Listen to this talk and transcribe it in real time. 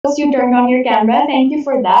you turned on your camera. Thank you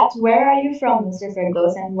for that. Where are you from, Mr.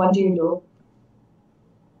 Firdaus, and what do you do?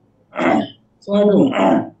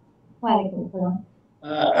 Assalamualaikum. Walaikum salam.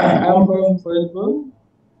 I'm from Faridpur.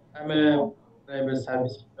 I'm a private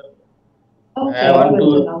service. Okay, I want good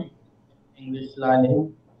to to know. English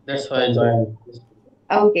learning. That's why I joined this.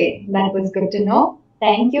 Okay, that was good to know.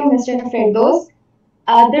 Thank you, Mr. Firdaus.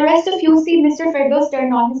 The rest of you see Mr. Firdaus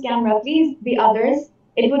turn on his camera. Please, the others,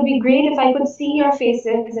 it would be great if I could see your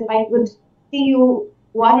faces, if I could see you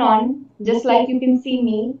one on, just like you can see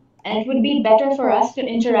me. And it would be better for us to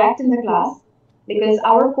interact in the class because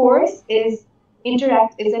our course is an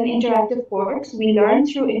interactive course. We learn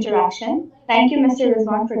through interaction. Thank you, Mr.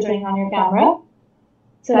 Rizwan, for turning on your camera.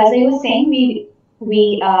 So as I was saying,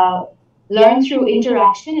 we learn through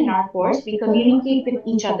interaction in our course. We communicate with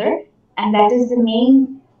each other, and that is the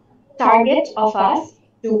main target of us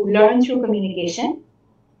to learn through communication.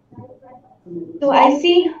 So I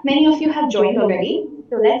see many of you have joined already.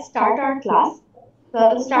 So let's start our class. So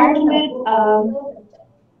I'll start with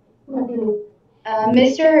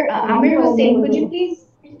Mr. Amir Hussain. Could you please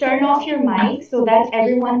turn off your mic so that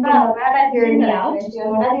everyone can hear me out? Mr.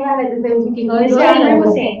 Amir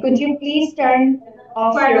Hussain, could you please turn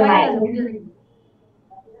off your mic?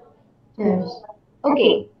 Yes.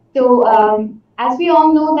 Okay, so as we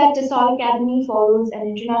all know that TESOL Academy follows an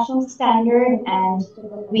international standard and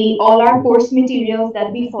we all our course materials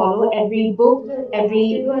that we follow, every book,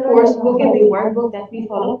 every course book, every workbook that we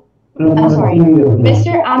follow. I'm sorry.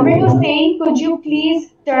 Mr. Amir Hussain, could you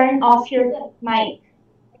please turn off your mic?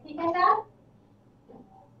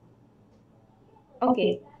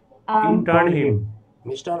 Okay. You turn him.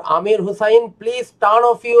 Mr. Amir Hussain, please turn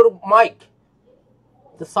off your mic.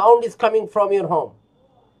 The sound is coming from your home.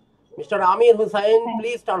 Mr. Amir Hussain,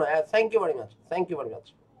 please turn on. Thank you very much. Thank you very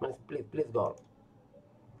much. Please go on.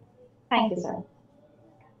 Thank you, sir.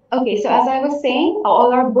 Okay, so as I was saying,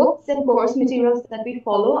 all our books and course materials that we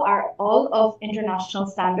follow are all of international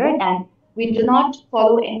standard, and we do not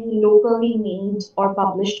follow any locally made or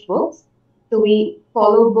published books. So we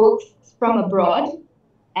follow books from abroad,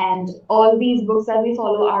 and all these books that we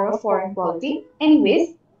follow are of foreign quality.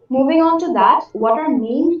 Anyways, moving on to that, what our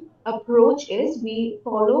main approach is, we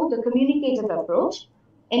follow the communicative approach,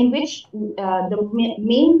 in which the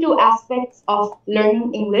main two aspects of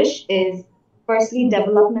learning English is firstly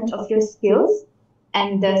development of your skills,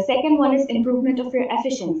 and the second one is improvement of your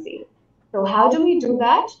efficiency. So how do we do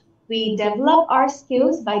that? We develop our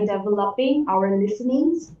skills by developing our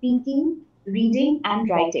listening, speaking, reading, and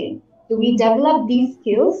writing. So we develop these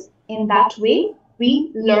skills. In that way,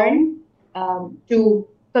 we learn to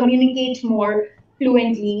communicate more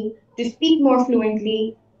fluently, to speak more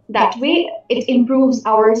fluently. That way, it improves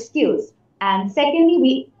our skills. And secondly,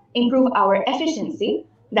 we improve our efficiency.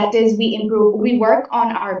 That is, we work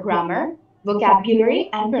on our grammar, vocabulary,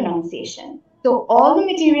 and pronunciation. So all the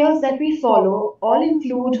materials that we follow all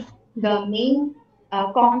include the main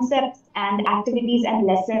concepts and activities and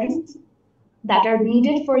lessons that are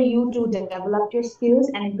needed for you to develop your skills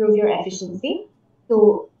and improve your efficiency.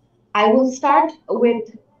 So I will start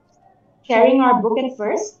with sharing our book at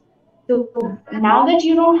first. So now that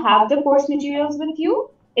you don't have the course materials with you,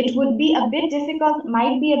 it would be a bit difficult,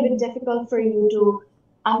 might be a bit difficult for you to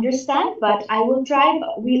understand, but I will try,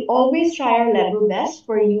 we always try our level best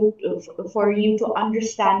for you to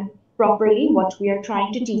understand properly what we are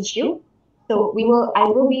trying to teach you. So I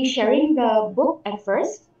will be sharing the book at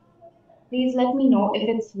first. Please let me know if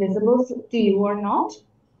it's visible to you or not,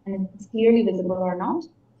 and if it's clearly visible or not.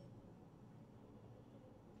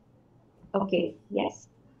 Okay, yes.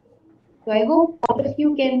 So I hope all of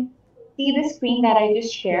you can see the screen that I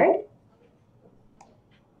just shared.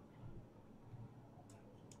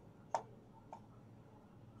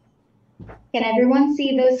 Can everyone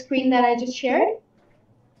see the screen that I just shared?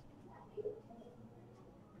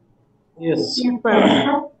 Yes.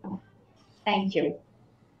 Thank you.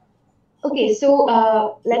 Okay, so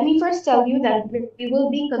let me first tell you that we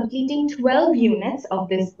will be completing 12 units of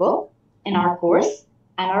this book in our course.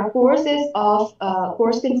 And our course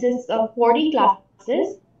consists of 40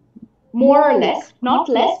 classes, more or less, not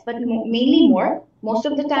less, but mainly more. Most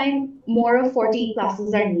of the time, more of 40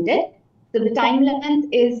 classes are needed. So the time length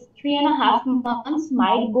is 3.5 months,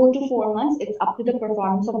 might go to 4 months. It's up to the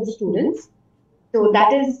performance of the students. So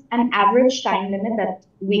that is an average time limit that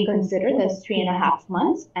we consider, that's 3.5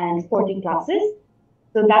 months and 40 classes.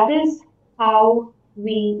 So that is how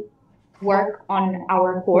we work on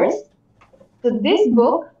our course. So this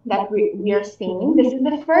book that we are seeing, this is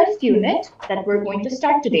the first unit that we're going to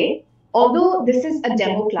start today. Although this is a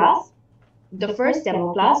demo class, the first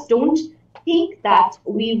demo class, don't think that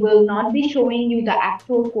we will not be showing you the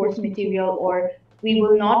actual course material, or we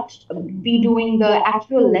will not be doing the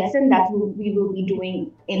actual lesson that we will be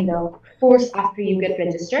doing in the course after you get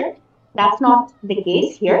registered. That's not the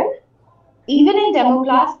case here. Even in demo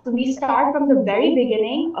class, we start from the very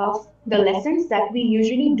beginning of the lessons that we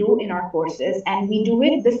usually do in our courses, and we do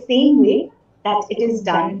it the same way that it is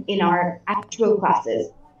done in our actual classes.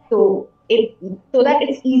 So it so that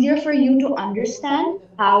it's easier for you to understand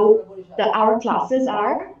how our classes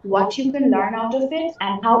are, what you can learn out of it,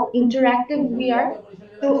 and how interactive we are.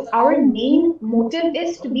 So our main motive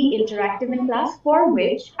is to be interactive in class, for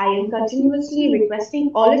which I am continuously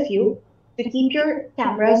requesting all of you to keep your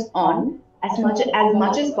cameras on as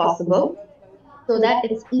much as possible, so that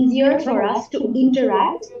it's easier for us to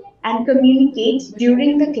interact and communicate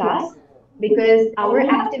during the class, because our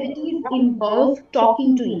activities involve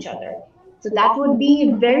talking to each other. So that would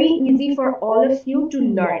be very easy for all of you to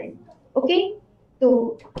learn. Okay,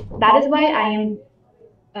 so that is why I am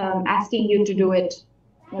asking you to do it,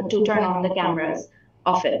 to turn on the cameras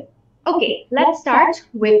often. Okay, let's start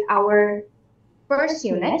with our first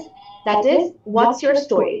unit, that is, what's your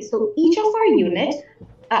story? So each of our unit,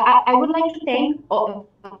 I would like to thank all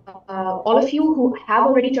of you who have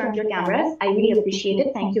already turned your cameras. I really appreciate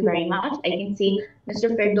it. Thank you very much. I can see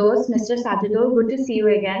Mr. Firdos, Mr. Sajidul, good to see you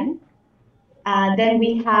again. Then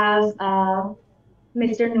we have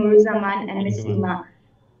Mr. Nuruzaman and Ms. Ima.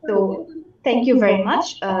 So thank you very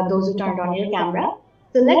much, those who turned on your camera.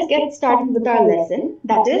 So let's get started with our lesson.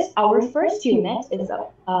 That is, our first unit is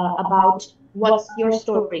about what's your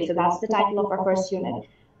story. So that's the title of our first unit.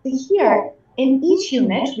 So here, in each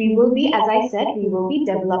unit, we will be, as I said, we will be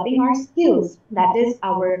developing our skills. That is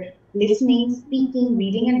our listening, speaking,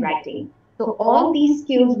 reading, and writing. So all these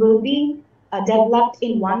skills will be developed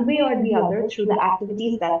in one way or the other through the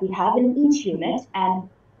activities that we have in each unit. And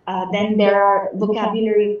then there are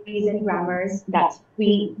vocabularies and grammars that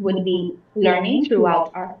we would be learning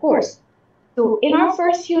throughout our course. So in our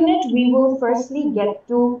first unit, we will firstly get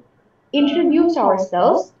to introduce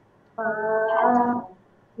ourselves.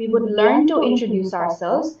 We would learn to introduce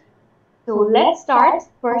ourselves. So let's start.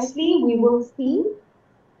 Firstly, we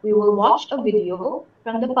will watch a video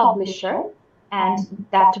from the publisher, and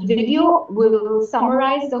that video will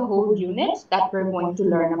summarize the whole unit that we're going to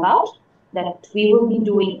learn about, that we will be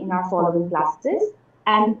doing in our following classes.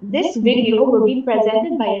 And this video will be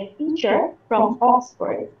presented by a teacher from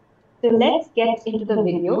Oxford. So let's get into the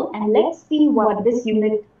video and let's see what this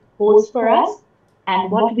unit holds for us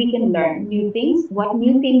and what we can learn, what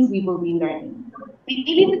new things we will be learning.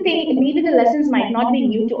 Maybe the lessons might not be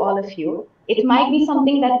new to all of you. It might be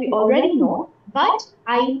something that we already know, but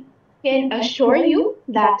I can assure you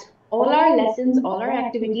that all our lessons, all our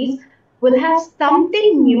activities will have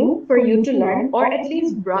something new for you to learn, or at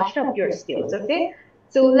least brush up your skills, okay?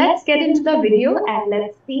 So let's get into the video and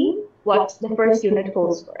let's see what the first unit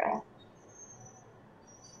holds for us.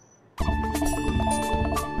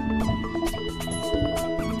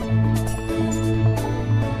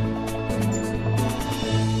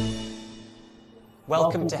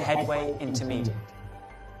 Welcome to Headway Intermediate.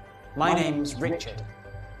 My name's Richard,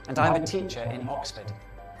 and I'm a teacher in Oxford.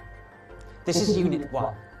 This is Unit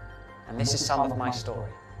 1, and this is some of my story.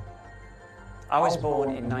 I was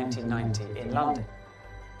born in 1990 in London.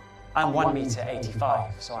 I'm 1 meter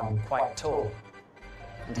 85, so I'm quite tall,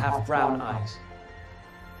 and have brown eyes.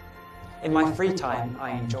 In my free time,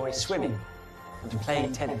 I enjoy swimming and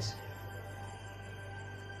playing tennis.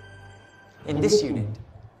 In this unit,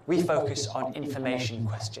 we focus on information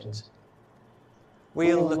questions.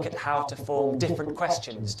 We'll look at how to form different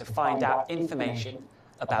questions to find out information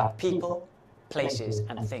about people, places,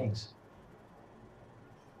 and things.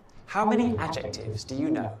 How many adjectives do you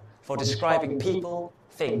know for describing people,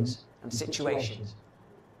 things, and situations?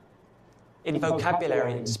 In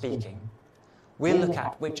vocabulary and speaking, we'll look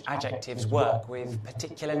at which adjectives work with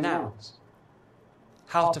particular nouns,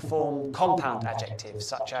 how to form compound adjectives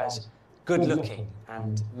such as good-looking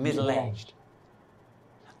and middle-aged,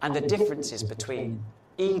 and the differences between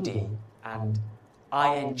ed and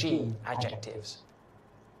ing adjectives,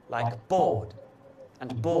 like bored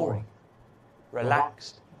and boring,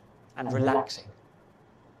 relaxed and relaxing.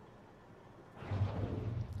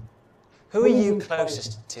 Who are you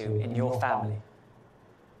closest to in your family?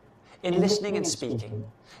 In listening and speaking,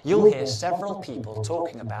 you'll hear several people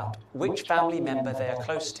talking about which family member they are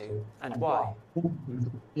close to and why.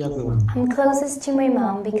 I'm closest to my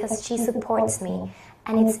mom because she supports me,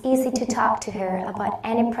 and it's easy to talk to her about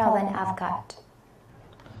any problem I've got.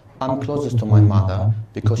 I'm closest to my mother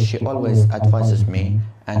because she always advises me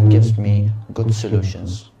and gives me good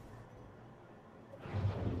solutions.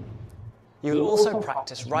 You'll also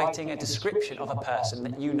practice writing a description of a person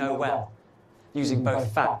that you know well, using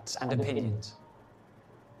both facts and opinions.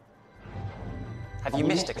 Have you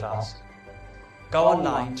missed a class? Go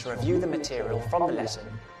online to review the material from the lesson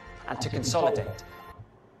and to consolidate.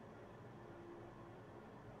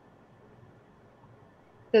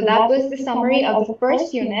 So that was the summary of the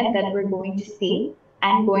first unit that we're going to see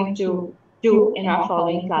and going to do in our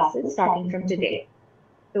following classes starting from today.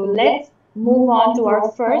 So let's move on to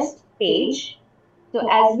our first page. So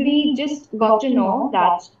as we just got to know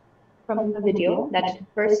that from the video, that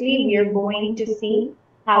firstly we are going to see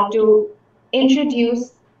how to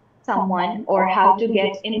introduce someone or how to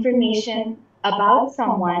get information about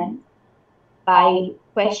someone by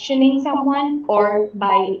questioning someone or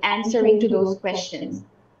by answering to those questions.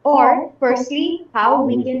 Or firstly, how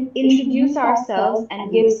we can introduce ourselves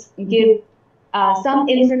and give some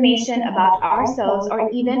information about ourselves, or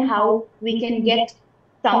even how we can get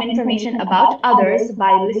some information about others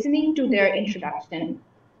by listening to their introduction.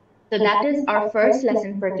 So that is our first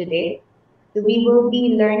lesson for today. So we will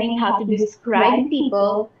be learning how to describe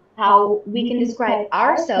people, how we can describe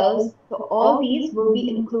ourselves. So all these will be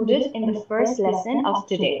included in the first lesson of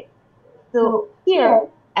today. So here,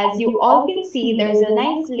 as you all can see, there's a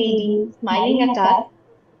nice lady smiling at us,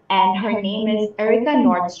 and her name is Erica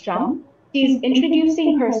Nordstrom. She's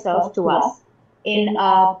introducing herself to us in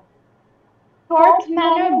a short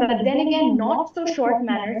manner, but then again, not so short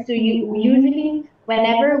manner. So usually,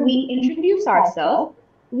 whenever we introduce ourselves,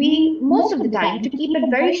 we, most of the time, to keep it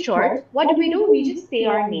very short, what do? We just say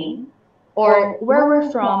our name, or where we're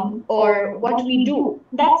from, or what we do.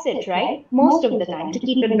 That's it, right? Most of the time, to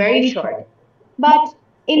keep it very short. But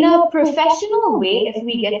in a professional way, if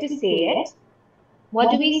we get to say it,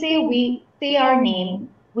 what do we say? We say our name,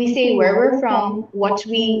 we say where we're from, what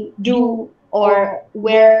we do, or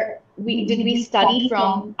where we study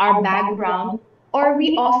from, our background, or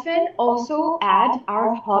we often also add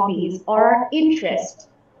our hobbies or our interest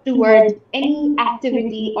toward any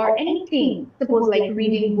activity or anything. Suppose like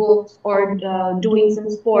reading books or doing some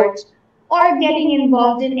sports or getting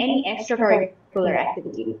involved in any extracurricular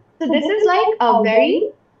activity. So this is like a very,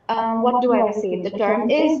 what do I say? The term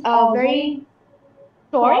is a very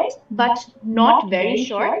short, but not very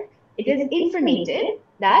short. It is informative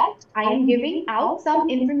that I am giving out some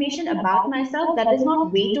information about myself that is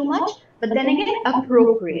not way too much, but then again,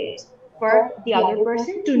 appropriate for the other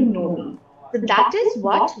person to know me. So that is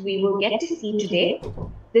what we will get to see today.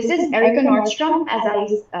 This is Erica Nordstrom, as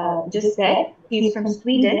I just said. She's from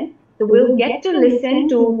Sweden. So we'll get to listen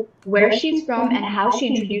to where she's from and how she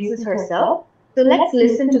introduces herself. So let's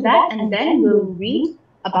listen to that, and then we'll read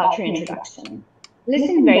about her introduction.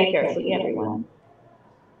 Listen very carefully, everyone.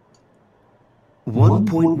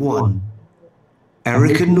 1.1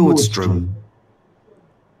 Erica Nordstrom.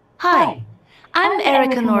 Hi, I'm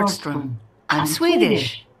Erica Nordstrom. I'm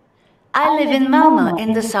Swedish. I live in Malmö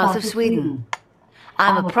in the south of Sweden.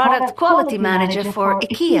 I'm a product quality manager for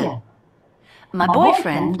IKEA. My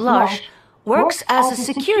boyfriend, Lars, works as a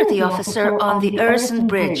security officer on the Öresund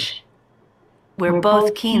Bridge. We're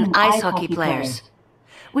both keen ice hockey players.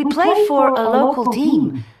 We play for a local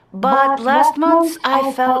team, but last month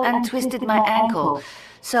I fell and twisted my ankle,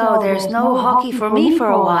 so there's no hockey for me for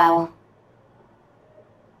a while.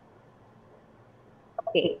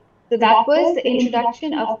 Okay, so that was the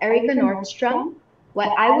introduction of Erica Nordstrom.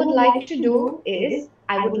 What I would like to do is,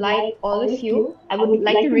 I would like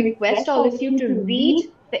to request all of you to read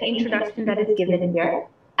the introduction that is given here.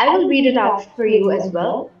 I will read it out for you as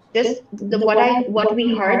well. Just what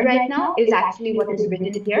we heard right now is actually what is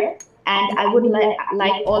written here. And I would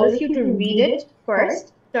like all of you to read it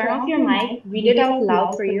first. Turn off your mic, read it out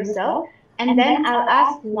loud for yourself, and then I'll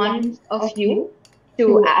ask one of you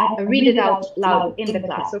to read it out loud in the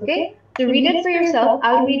class, okay? So read it for yourself.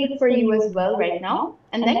 I'll read it for you as well right now,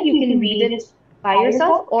 and then you can read it by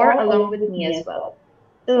yourself or along with me as well.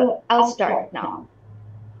 So I'll start now.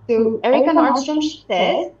 So Erica Nordstrom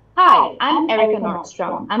says, "Hi, I'm Erica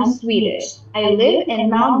Nordstrom. I'm Swedish. I live in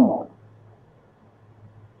Malmö.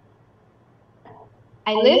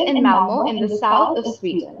 I live in Malmö in the south of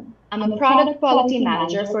Sweden. I'm a product quality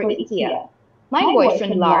manager for IKEA. My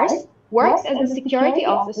boyfriend Lars works as a security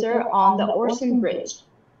officer on the Öresund Bridge.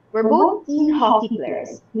 We're both keen hockey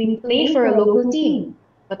players. We play for a local team.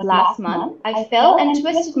 But last month, I fell and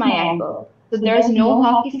twisted my ankle, so there's no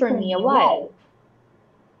hockey for me a while."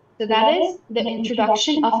 So that is the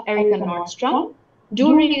introduction of Erica Nordstrom.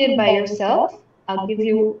 Do read it by yourself. I'll give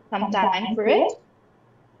you some time for it.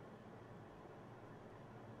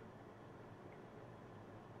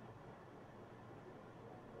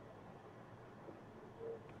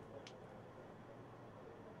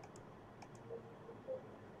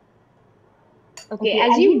 Okay,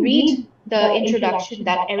 as you read the introduction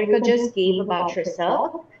that Erica just gave about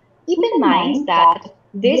herself, keep in mind that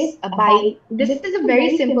this is a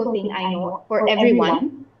very simple thing, I know, for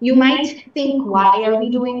everyone. You might think, why are we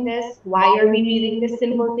doing this? Why are we reading this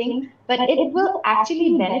simple thing? But it will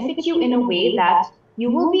actually benefit you in a way that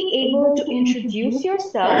you will be able to introduce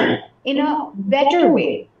yourself in a better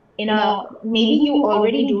way. In a maybe you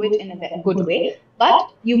already do it in a good way,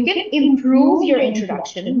 but you can improve your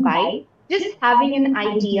introduction by just having an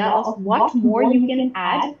idea of what more you can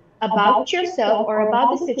add about yourself or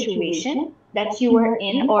about the situation that you are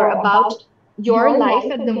in or about your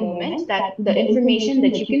life at the moment, that the information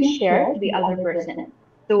that you can share to the other person.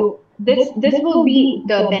 So this will be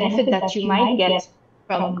the benefit that you might get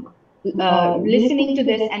from listening to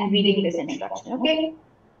this and reading this introduction. Okay,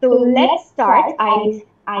 so let's start.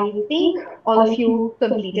 I think all of you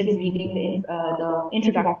completed reading the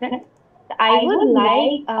introduction. I would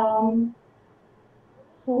like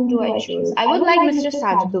whom do I choose? I would like Mr.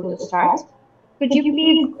 Sajidul to start. Could you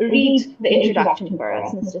please read the introduction for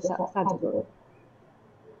us, Mr. Sajidul?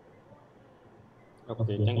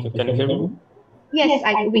 Okay, thank you. Can you hear me? Yes,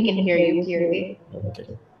 we can hear you clearly.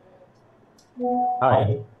 Okay.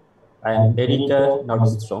 Hi, I am Erika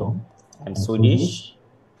Nordstrom. I'm Swedish.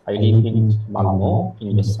 I live in Malmö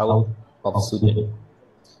in the south of Sweden.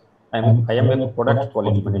 I am a product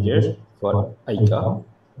quality manager for ICA.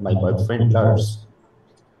 My boyfriend Lars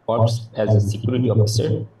works as a security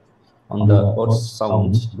officer on the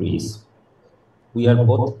Sound Bridge. We are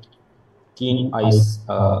both keen ice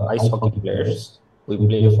hockey players. We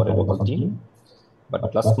play for a local team.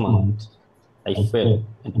 But last month, I fell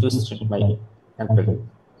and twisted my ankle.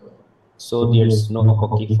 So there's no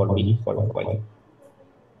hockey for me for a while.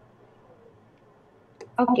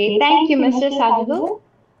 Okay, thank you, Mr. Sajidul.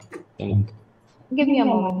 Thank you. Give me a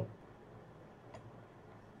moment.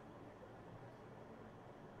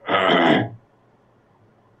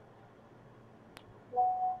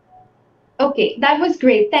 Okay, that was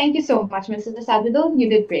great. Thank you so much, Mr. Sajidul. You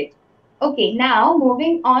did great. Okay, now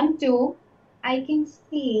moving on to, I can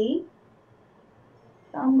see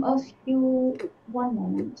some of you. One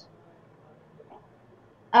moment.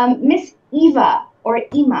 Miss Eva or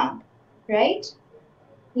Ima, right?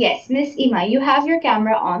 Yes, Miss Ima, you have your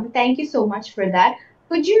camera on. Thank you so much for that.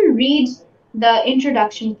 Could you read the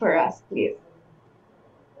introduction for us, please?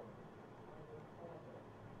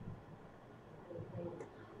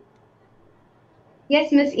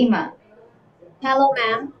 Yes, Miss Ima. Hello,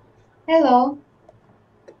 ma'am. Hello.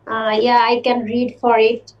 Yeah, I can read for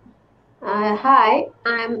it. Hi,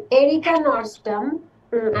 I'm Erika Nordstrom.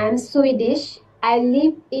 I'm Swedish. I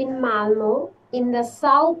live in Malmö, in the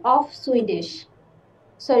south of Sweden.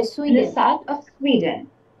 In the south of Sweden.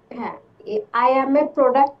 I am a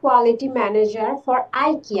product quality manager for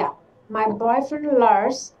IKEA. My boyfriend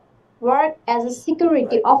Lars works as a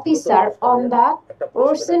security officer on the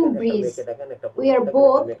Ocean Bridge. We are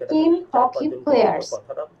both keen hockey players.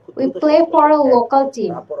 We play for a local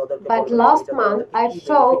team, but last month I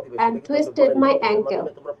fell and twisted my ankle.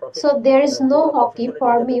 So there is no hockey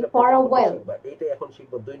for me for a while.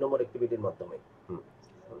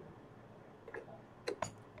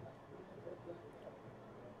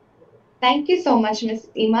 Thank you so much, Ms.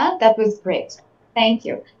 Ima. That was great. Thank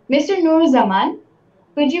you. Mr. Nur Zaman,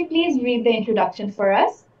 could you please read the introduction for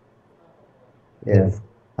us? Yes.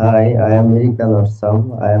 Hi, I am Erika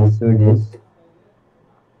Nordstrom. I am Swedish.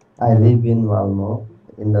 I live in Malmö,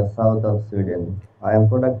 in the south of Sweden. I am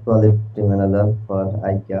product quality manager for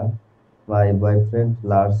IKEA. My boyfriend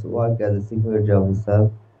Lars works as a security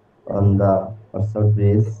officer on the Orsod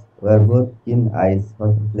Bridge. We are both keen ice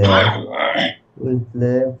hockey players. We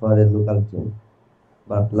play for a local team.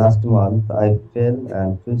 But last month I fell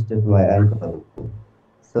and twisted my ankle.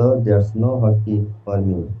 So there's no hockey for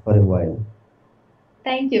me for a while.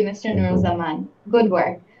 Thank you, Mr. Nur Zaman. Good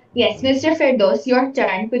work. Yes, Mr. Firdos, your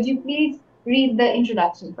turn. Could you please read the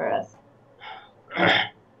introduction for us?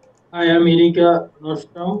 I am Erika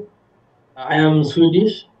Nordstrom. I am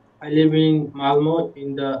Swedish. I live in Malmö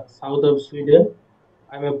in the south of Sweden.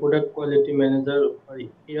 I'm a product quality manager for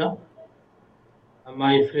IKEA.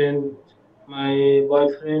 My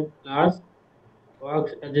boyfriend Lars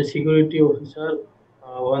works as a security officer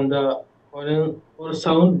on the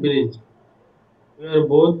Sound Bridge. We are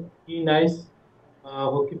both keen ice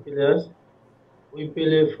hockey players. We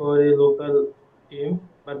play for a local team,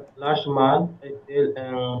 but last month I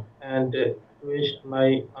fell and twisted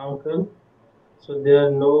my ankle, so there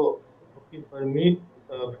are no hockey for me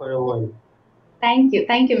for a while. Thank you.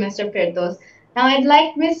 Thank you, Mr. Firdos. Now I'd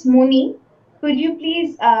like Miss Muni. Could you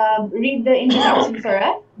please read the introduction for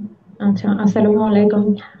us? Assalamu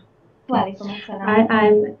alaikum. Walaikum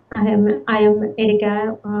assalam. I am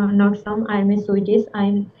Erika Nordstrom. I am a Swedish.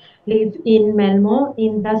 I live in Malmo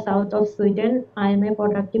in the south of Sweden. I am a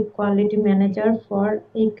productive quality manager for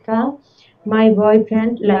ICA. My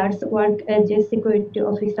boyfriend Lars works as a security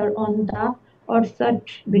officer on the Orsat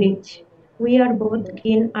Bridge. We are both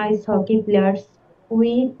keen ice hockey players.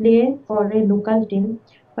 We play for a local team,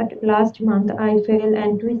 but last month I fell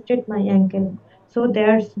and twisted my ankle. So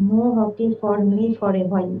there's no hockey for me for a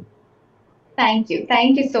while. Thank you.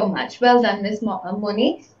 Thank you so much. Well done, Miss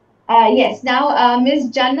Moni. Yes, now,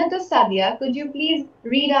 Ms. Jannatu Sadia, could you please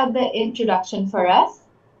read out the introduction for us?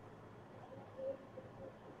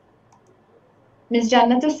 Ms.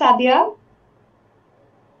 Jannatu Sadia?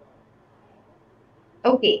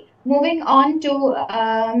 Okay, moving on to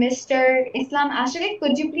Mr. Islam Ashrik,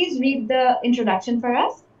 could you please read the introduction for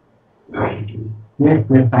us? Yes,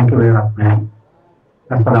 thank you very much, ma'am.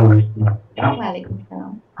 Assalamu alaikum. Walaikum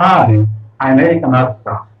salam. Hi, I'm Eric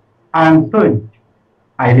Nordstrom. I'm Swedish.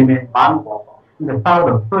 I live in Malmo, in the south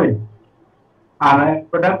of Sweden. I'm a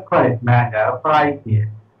product quality manager for IKEA.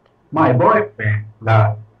 My boyfriend,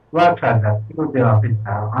 Lars, works as a security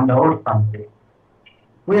officer on the Ocean Bridge.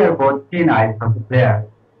 We are both keen ice hockey players.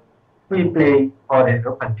 We play for a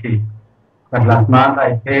local team. But last month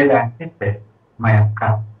I failed and twisted my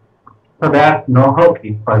ankle. So there's no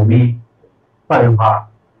hockey for me for a while.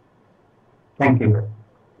 Thank you.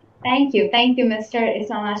 Thank you. Thank you, Mr.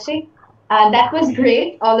 Islam Ashik. That was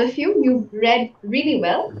great, all of you. You read really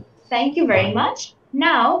well. Thank you very much.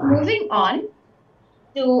 Now, moving on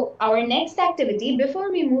to our next activity.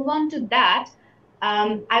 Before we move on to that,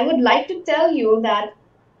 I would like to tell you that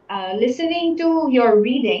listening to your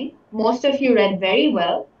reading, most of you read very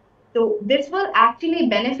well. So this will actually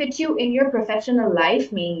benefit you in your professional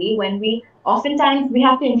life mainly when oftentimes we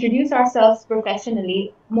have to introduce ourselves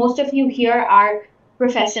professionally. Most of you here are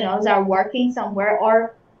professionals, are working somewhere,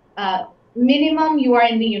 or uh, minimum you are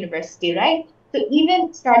in the university, right? So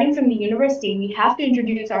even starting from the university, we have to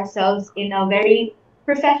introduce ourselves in a very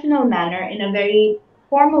professional manner, in a very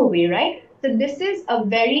formal way, right? So this is a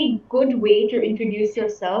very good way to introduce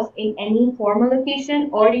yourself in any formal occasion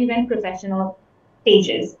or even professional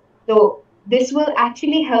stages. So this will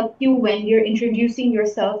actually help you when you're introducing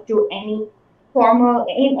yourself to any formal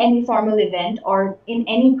event or in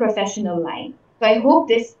any professional line. So I hope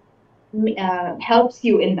this helps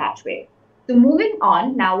you in that way. So moving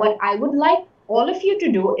on, now what I would like all of you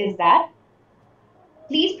to do is that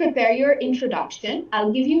please prepare your introduction.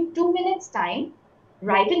 I'll give you 2 minutes time.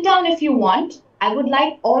 Write it down if you want. I would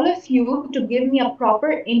like all of you to give me a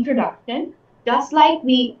proper introduction, just like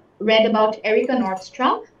we read about Erika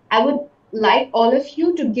Nordstrom. I would like all of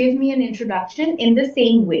you to give me an introduction in the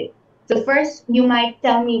same way. So first, you might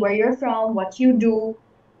tell me where you're from, what you do,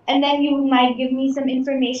 and then you might give me some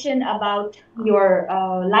information about your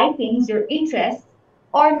likings, your interests,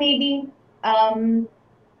 or maybe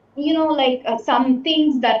like some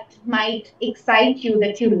things that might excite you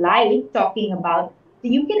that you like talking about. So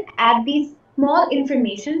you can add these small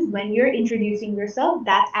informations when you're introducing yourself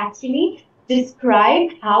that actually describe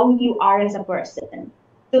how you are as a person.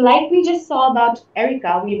 So like we just saw about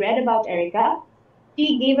Erica, we read about Erica.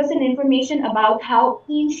 She gave us an information about how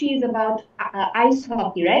keen she is about ice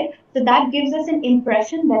hockey, right? So that gives us an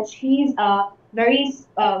impression that she's a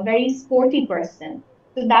very sporty person.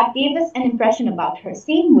 So that gave us an impression about her.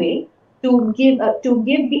 Same way, to give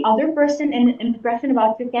the other person an impression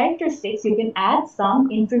about your characteristics, you can add some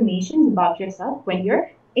information about yourself when you're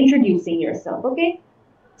introducing yourself. Okay.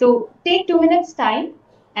 So take 2 minutes time,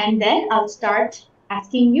 and then I'll start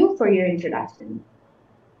asking you for your introduction.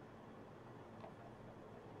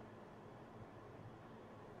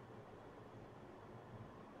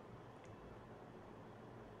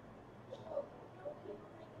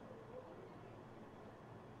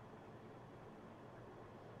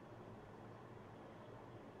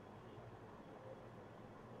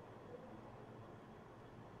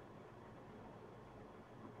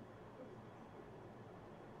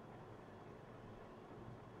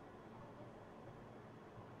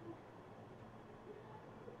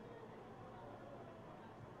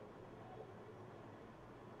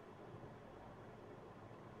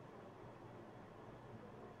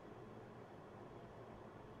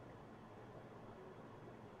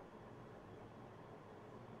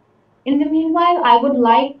 In the meanwhile, I would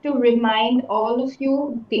like to remind all of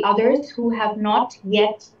you, the others who have not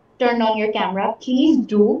yet turned on your camera, please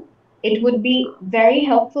do. It would be very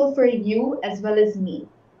helpful for you as well as me.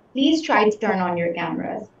 Please try to turn on your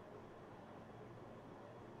cameras.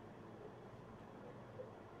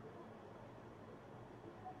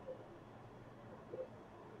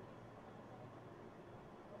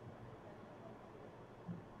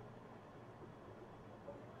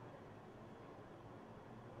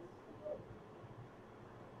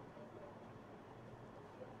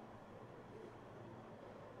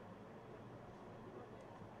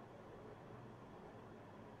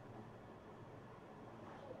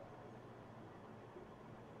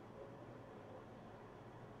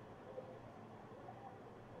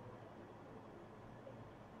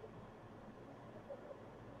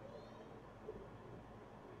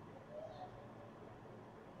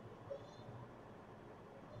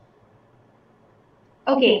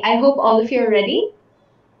 Okay, I hope all of you are ready.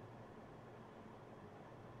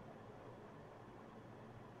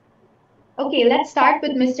 Okay, let's start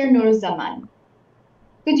with Mr. Nuruzzaman.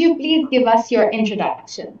 Could you please give us your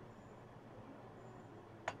introduction?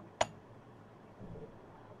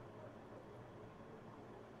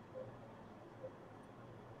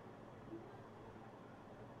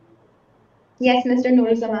 Yes, Mr.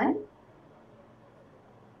 Nuruzzaman.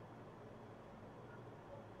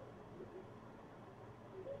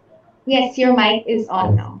 Yes, your mic is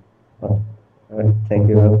on now. Thank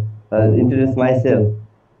you. I'll introduce myself.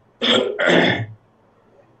 Okay,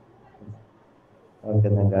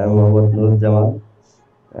 thank you. I'm Mohammad Nur Jamal.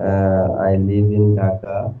 I live in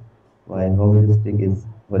Dhaka. My home district is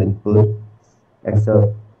Faridpur.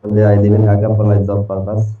 Actually, I live in Dhaka for my job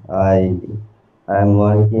purpose. I am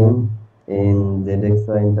working in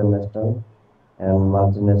ZXO International and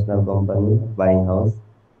multinational company buying house.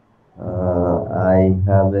 I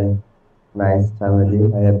have a nice family.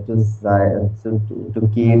 I have two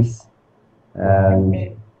kids,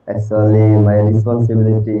 and actually my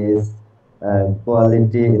responsibility is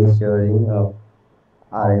quality ensuring of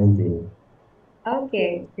R&D.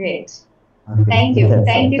 Okay, great. Okay. Thank you. That's all.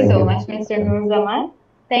 Thank you Thank so you. much, Mr. Nuruzzaman.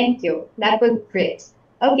 Thank you. That was great.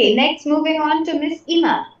 Okay, next moving on to Miss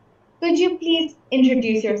Ima. Could you please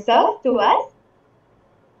introduce yourself to us?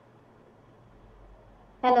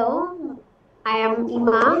 Hello, I am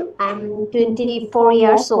Ima. I'm 24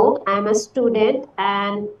 years old. I'm a student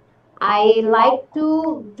and I like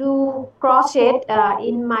to do crochet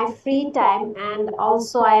in my free time, and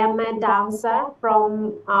also I am a dancer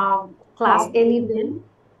from class 11,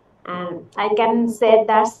 and I can say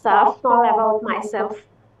that's all about myself.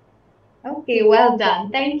 Okay, well done.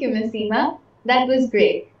 Thank you, Miss Ima. That was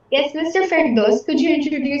great. Yes, Mr. Firdaus, could you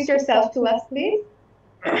introduce yourself to us, please?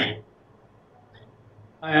 I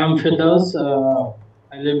am Fedas.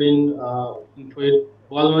 I live in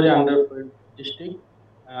Walmari under Fuid district.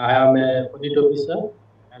 I am a audit officer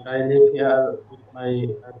and I live here with my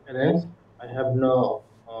parents. I have no,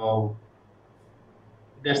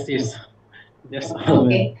 that's it. That's all.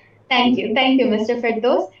 Okay, thank you. Thank you, Mr.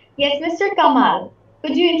 Firdaus. Yes, Mr. Kamal,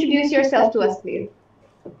 could you introduce yourself to us, please?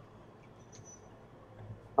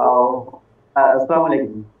 Assalamu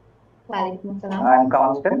alaikum. Walaikum assalam. I'm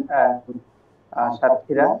Kamal Khan,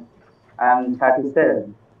 Shatkhira. I'm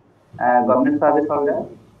 37. Government service holder.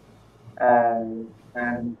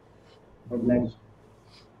 And like,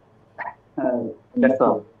 that's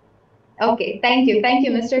all. Okay, thank you. Thank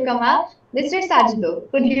you, Mr. Kamal. Mr. Sajdo,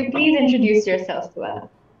 could you please introduce yourself to us?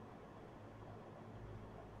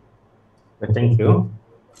 Thank you.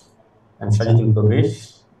 I'm Sajidul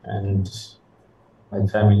Kobesh, and my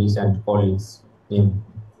families and colleagues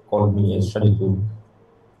call me as Sajidul.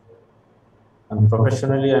 I'm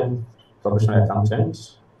professional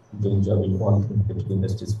accountant, doing job in all competitive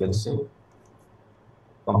industries PLC.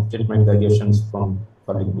 Completed my graduations from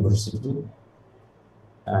public university,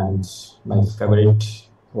 and my favorite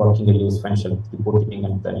working area is financial reporting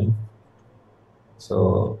and planning.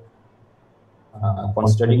 So,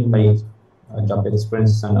 considering my job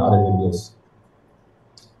experience and other areas,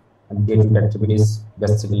 and day-to-day activities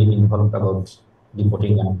basically involved about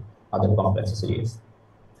reporting and other complex areas.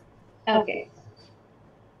 Okay.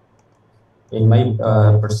 In my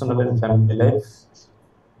personal and family life,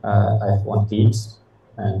 I have one kid,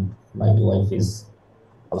 and my wife is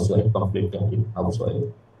also a complete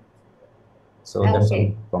housewife. So that's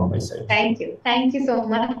all from my side. Thank you. Thank you so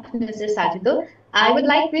much, Mr. Sajidul. I would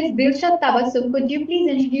like Ms. Dilshat Tabassum. Could you please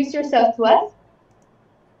introduce yourself to us?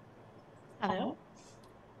 Hello.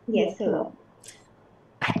 Yes, hello.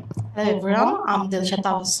 Hello everyone, I'm Dilshat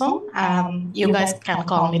Tabassum. You guys can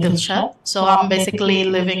call me Dilshat. So I'm basically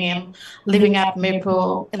living at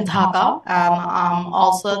Mirpur in Dhaka, and I'm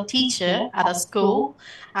also a teacher at a school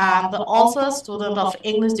and also a student of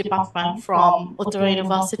English department from Uttara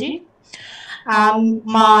University. And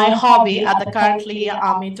my hobby at the currently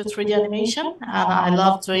I'm into 3D animation, and I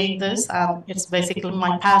love doing this, and it's basically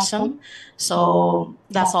my passion. So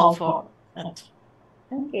that's all for it.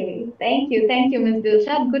 Okay, thank you. Thank you, Ms.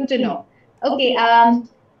 Dilshat. Good to know. Okay,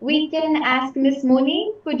 we can ask Ms.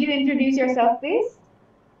 Moni. Could you introduce yourself, please?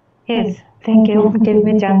 Yes, thank you. Give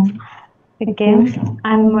me a chance. Okay,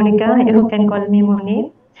 I'm Monica. You can call me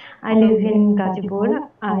Moni. I live in Gazipur.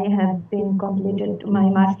 I have been completed my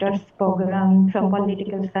master's program from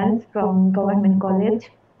political science from government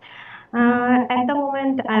college. At the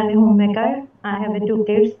moment, I'm a homemaker. I have two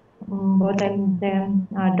kids, both of them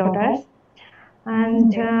are daughters.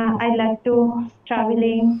 And I like to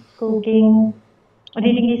traveling, cooking,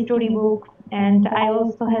 reading a storybook, and I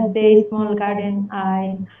also have a small garden.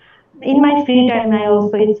 I In my free time, I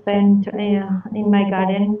also spend in my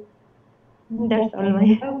garden. That's all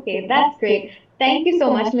my. Okay, that's great. Thank you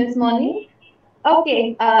so much, Miss Moni.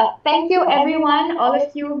 Okay, thank you everyone. All of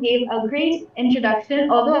you gave a great introduction,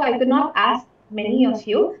 although I could not ask many of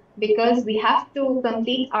you because we have to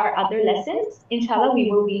complete our other lessons. Inshallah, we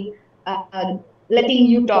will be letting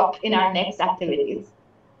you talk in our next activities.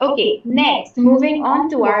 Okay, next, moving on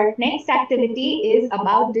to our next activity is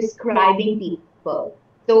about describing people.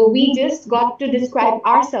 So we just got to describe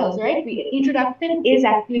ourselves, right? Introduction is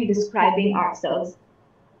actually describing ourselves.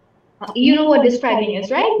 You know what describing is,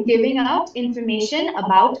 right? Giving out information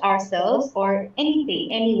about ourselves or anything,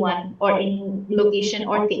 anyone, or any location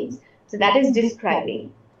or things. So that is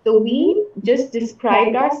describing. So we just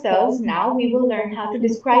described ourselves. Now we will learn how to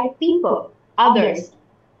describe people, others.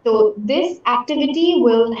 So this activity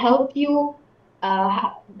will help you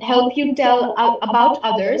tell about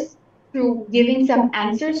others through giving some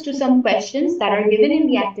answers to some questions that are given in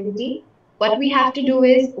the activity. What we have to do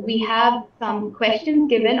is we have some questions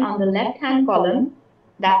given on the left-hand column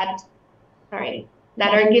that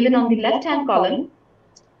are given on the left-hand column.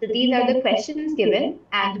 So these are the questions given,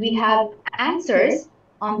 and we have answers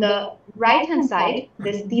on the right-hand side.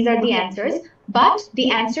 These are the answers, but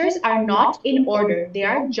the answers are not in order. They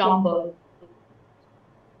are jumbled.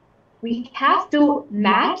 We have to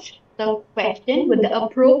match the question with the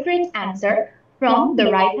appropriate answer from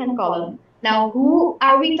the right-hand column. Now, who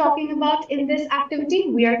are we talking about in this activity?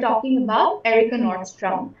 We are talking about Erica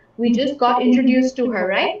Nordstrom. We just got introduced to her,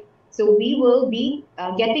 right? So we will be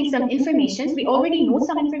getting some information. We already know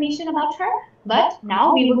some information about her, but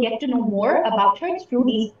now we will get to know more about her through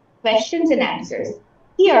these questions and answers.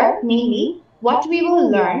 Here, mainly, what we will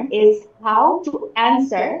learn is how to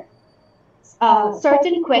answer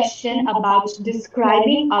certain question about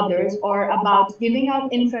describing others or about giving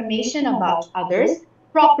out information about others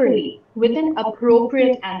properly with an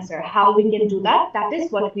appropriate answer. How we can do that? That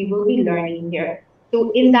is what we will be learning here.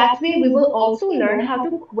 So in that way, we will also learn how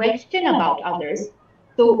to question about others.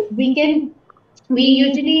 So we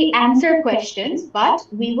usually answer questions, but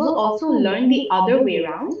we will also learn the other way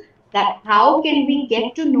around, that how can we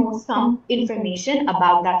get to know some information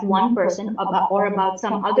about that one person or about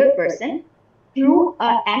some other person through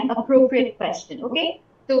an appropriate question. Okay,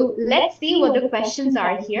 so let's see what the questions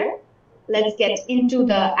are here. Let's get into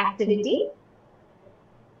the activity.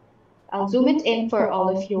 I'll zoom it in for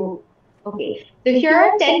all of you. Okay, so here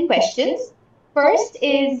are 10 questions. First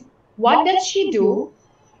is, what does she do?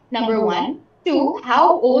 Number 1. 2,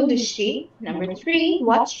 how old is she? Number 3,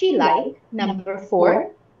 what's she like? Number 4,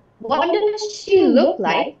 what does she look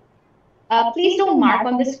like? Please don't mark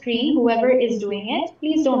on the screen. Whoever is doing it,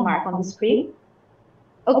 please don't mark on the screen.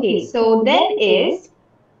 Okay, so then is,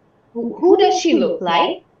 who does she look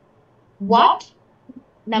like?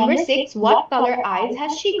 Number 6, what color eyes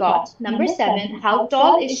has she got? Number 7, how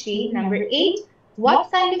tall is she? Number 8,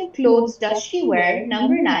 what kind of clothes does she wear?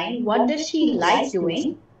 Number 9, what does she like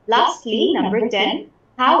doing? Lastly, number 10,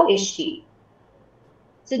 how is she?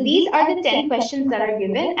 So these are the 10 questions that are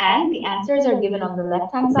given, and the answers are given on the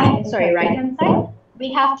right-hand side.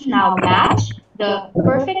 We have to now match the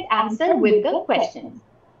perfect answer with the questions.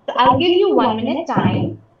 So I'll give you 1 minute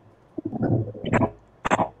time.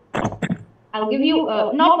 I'll give you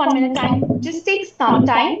not 1 minute time, just take some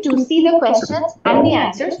time to see the questions and the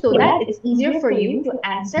answers so that it's easier for you to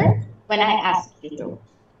answer when I ask you to.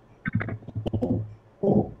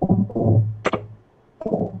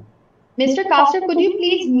 Mr. Kausar, could you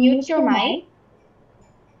please mute your mic?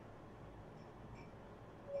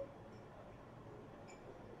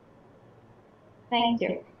 Thank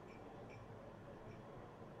you.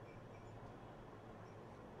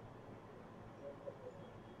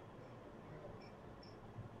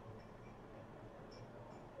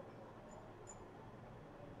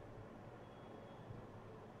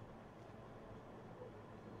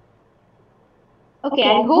 Okay,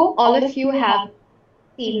 I hope all of you have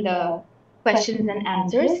seen the questions and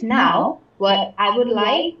answers. Now, what I would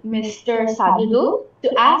like Mr. Sajidul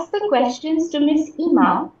to ask the questions to Miss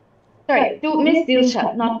Ima, to Miss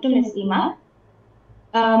Dilsha, not to Miss Ima.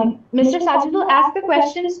 Mr. Sajidul, ask the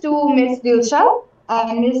questions to Miss Dilsha.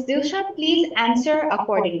 Miss Dilsha, please answer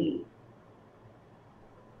accordingly.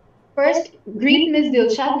 First, greet Miss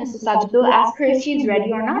Dilsha. Mr. Sajidul, ask her if she's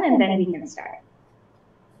ready or not, and then we can start.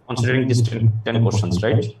 Considering these 10 questions,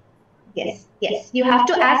 right? Yes, yes. You have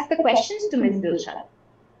to ask the questions to Ms. Dilsha.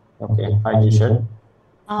 Okay. Hi, Dilsha.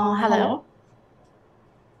 Hello.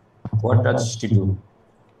 What does she do?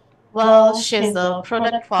 Well, she's the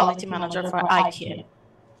product quality manager for IKEA.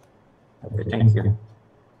 Okay, thank you.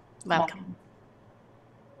 Welcome.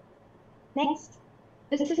 Next.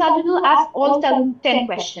 Mr. Sajid will ask all 10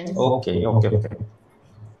 questions. Okay.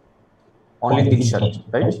 Only Dilshad,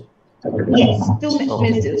 right? Yes, to Okay.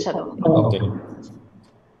 Ms. Dilshad only. Okay.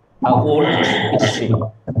 How old is she?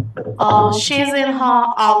 She's in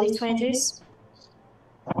her early 20s.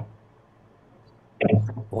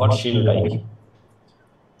 What she like?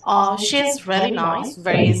 She's really nice,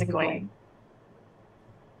 very easygoing.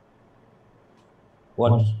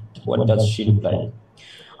 What does she look like?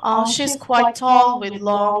 She's quite tall with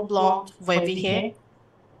long, blonde, wavy hair.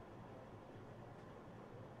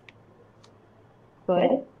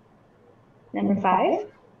 Good. Number 5.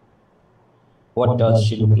 What does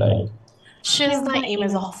she look like? She's the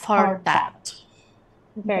image of her dad.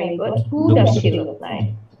 Very good. Who does she look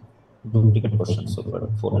like? Duplicate questions so far,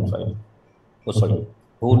 4 and 5. Oh, sorry.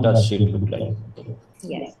 Who does she look like?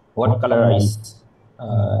 Yes. What color eyes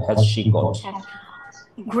has she got?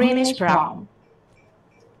 Greenish brown.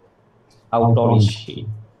 How tall is she?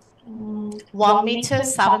 1 meter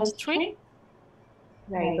 73.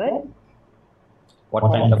 Very good. What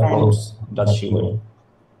kind of clothes does she wear?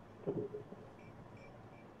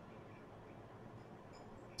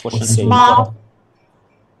 Question Smart.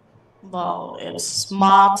 Well, it's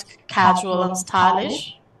smart, casual, and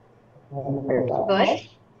stylish. Good.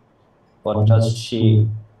 What does she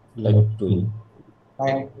like doing?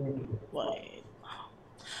 Wait.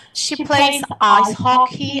 She plays ice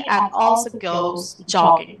hockey and also goes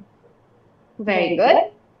jogging. Very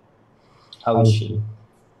good. How is she?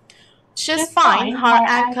 She's fine. Her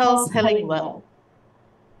ankle's healing well.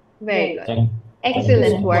 Very good.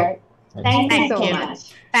 Excellent work. Thank you so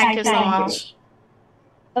much. Thank you so much.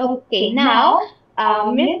 Okay, now,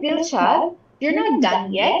 Ms. Dilshad, you're not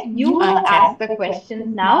done yet. You will ask the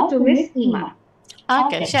questions now to Ms. Ima.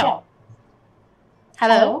 Okay, sure.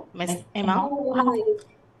 Hello, Miss Emma.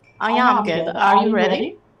 I am good. Are you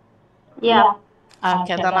ready? Yeah.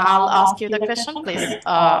 Okay, then I'll ask you the question. Please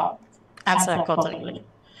answer accordingly.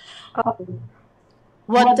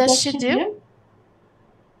 What does she do?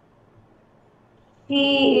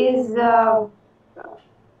 She is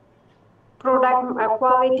product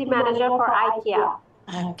quality manager for IKEA.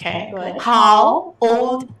 Okay. How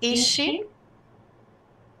old is she?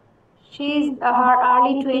 She's her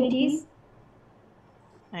early 20s.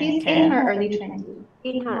 She's in her early 20s.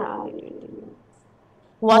 In her early 20s.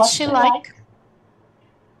 What's she like?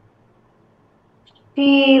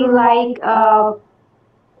 She like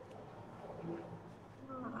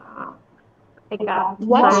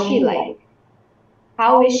What's she like?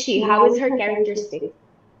 How is she? How is her characteristic?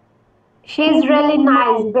 She's really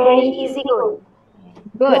nice, very easygoing.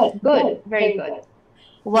 Good, very good.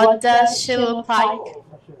 What does she look like?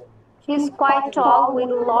 She's quite tall with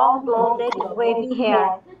long blonde wavy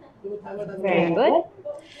hair. Very good.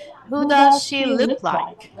 Who does she look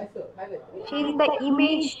like? She's the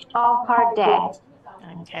image of her dad.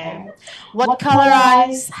 Okay. What color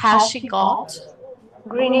eyes has she got?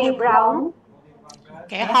 Greenish brown.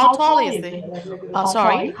 Okay. How tall is she?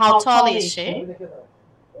 Sorry. How tall is she?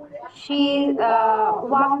 She's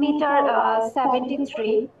 1 meter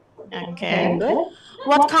 73. Okay.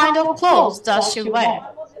 What kind of clothes does she wear?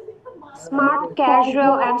 Smart,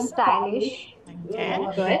 casual, and stylish.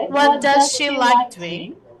 Okay. What does she like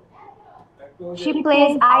doing? She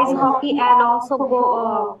plays ice hockey and also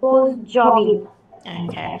goes jogging.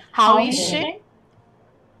 Okay. How is she?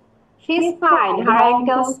 She's fine. Her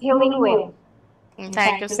ankle's healing well.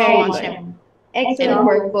 Thank you so much. Excellent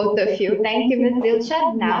work, both of you. Thank you, Ms.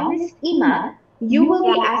 Dilshad. Now, Ms. Ima, you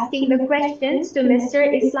will be asking the questions to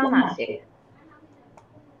Mr. Islam Ashik.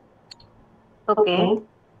 Okay.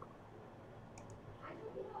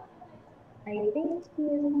 I think he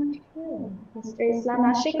is not here. Mr.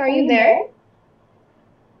 Islam Ashik, are you there?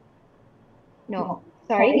 No,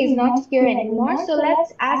 sorry, he's not here anymore. So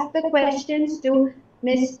let's ask the questions to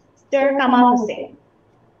Mr. Kamal Hussain.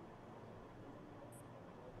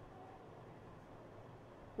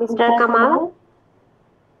 Mr. Kamal?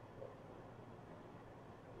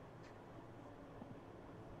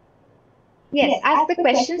 Yes, ask the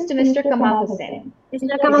questions to Mr. Kamal Hussain.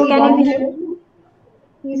 Mr. Kamal, can you hear?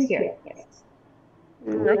 He's here, yes.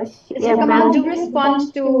 Mr. Kamal, do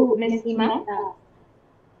respond to Ms. Ima.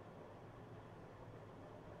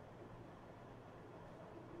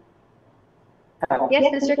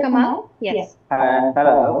 Yes, Mr. Kamal? Yes.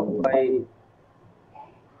 Hello.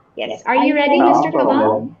 Yes. Are you ready, Mr.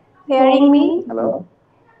 Kamal? Hearing me? Hello.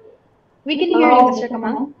 We can hear you, Mr.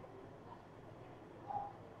 Kamal.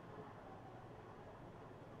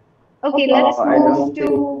 Okay, let's move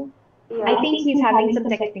to... I think he's having some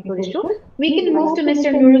technical issue. We can move to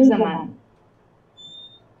Mr. Nuruzzaman.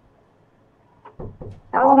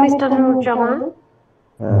 Hello, Mr. Nuruzzaman.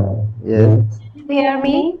 Yes. You hear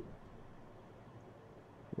me?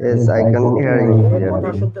 Yes, I can hear you কথা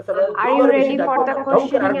clearly. শুনতেছেন না, Are you দুইবারে বেশি ready for ডাকবেন the না, ধম করে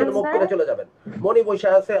questioning আরেকজনের মুখ answer? কেটে চলে যাবেন। মনি বসে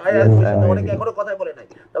আছে, আয়াস Yes, বসে I'm আছে, ready. অনেকে এখনো কথাই বলে নাই।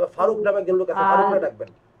 তবে ফারুক নামে একজন লোক আছে, ফারুকরে ডাকবেন।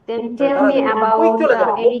 Then tell me quick about চলে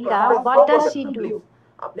যাবেন, মুখ Erika. আপনি What slow does করবেন she না, do? প্লিজ।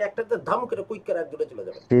 আপনি একটাতে ধাম করে কুইক করে একজনে চলে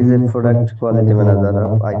যাবেন। She is a product quality manager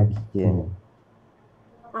of IKEA.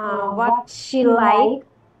 What she like?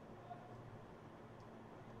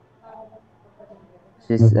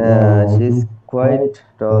 She's quite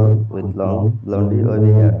tall with long blondie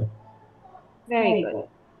wavy hair. Very good.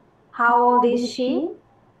 How old is she?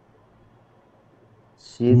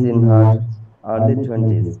 She's in her early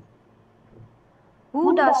 20s. Who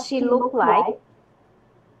does she look like?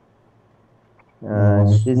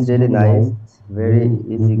 She's really nice, very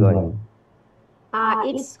easygoing.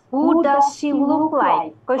 It's who does she look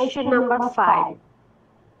like? Question number 5.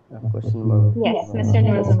 Question mark. Yes, Mr.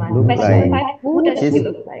 Nurzaman. Look Question like. number 5. Who does she She's-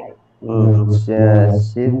 look like?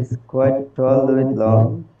 She's quite tall with long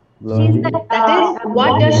blondie. That is,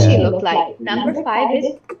 what does she hair. look like? Number 5 is,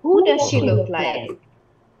 who does she look like?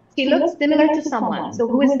 She looks similar to someone. So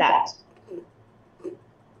who is that?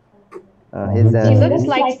 She looks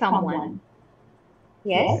like someone.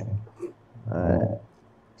 Yes?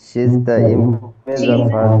 She's the image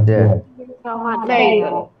of her dad. Very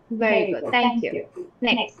good. Very good. Thank you.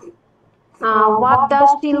 Next. What does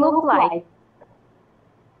she look like?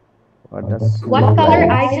 What color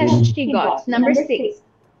eyes has she got? Number 6.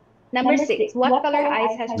 Number 6. What color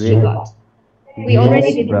eyes has she got? We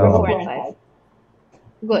already did number 4 and 5.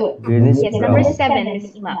 Good. Greenish Yes, number brown. 7, Miss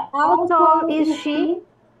Ima. How tall is she?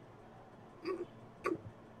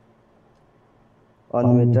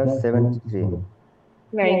 1 meter 73.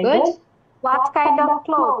 Very good. What kind of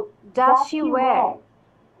clothes does she wear?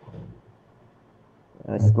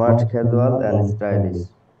 Smart, casual, and stylish.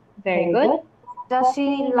 Very good. Does she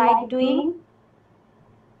like doing?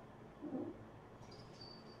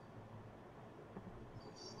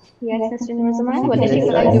 Yes, Mr. Nurzaman. What She does she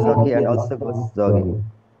plays like ice do? hockey and also goes jogging.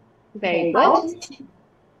 Very good.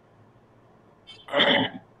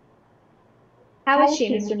 How is she,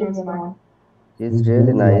 Mr. Nurzaman? She's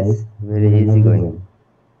really nice, very easygoing.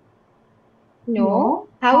 No.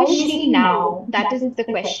 How is she now? That is the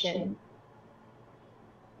question.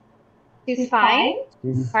 She's fine.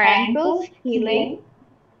 Her ankles healing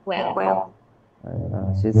well.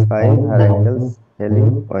 She's fine, her ankles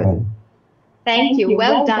healing well. Thank you.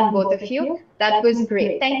 Well done, both of you. That was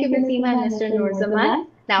great. Thank you, Ms. Ima and Mr. Nurzaman.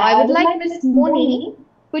 Now, I would like Ms. Moni.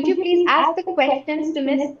 Could you please ask the questions to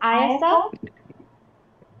Ms. Ayasa?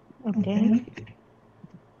 Okay.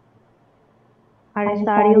 Ayasa,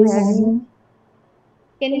 are you hearing?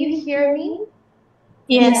 Can you hear me?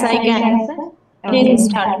 Yes, I can. Ayasa? Please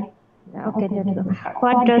start. Okay, that's good.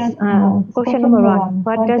 What does question number 1?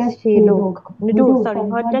 What does she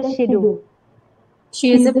what does she do?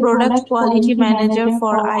 She is a product quality manager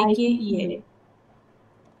for IKEA.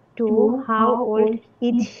 2. How old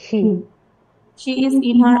is she? She is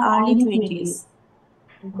in her early 20s.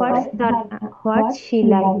 What's she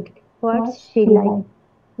like? What's she like?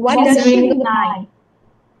 What She's does she really look nice.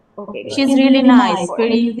 Okay. She's really nice,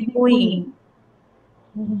 very easygoing.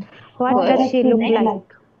 What does she look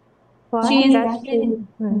like? What She is- does she?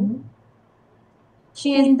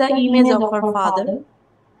 She is the image of her father.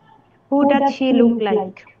 Who does she look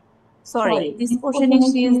like? Sorry, this question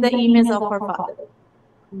is she is the image of her father.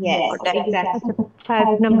 Yes, exactly.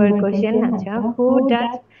 5 number question. Acha. Who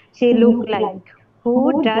does she look like?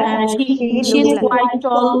 Who does she She's look like? quite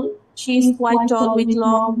tall. She's quite tall with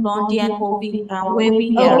long blondie and wavy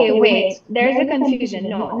hair. Okay, wait. There's a confusion.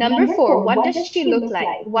 No. Number 4. What does she look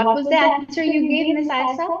like? What was the answer you gave, Miss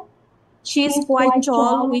Ayasa? She's quite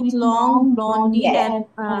tall with long blondie and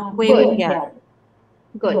wavy hair.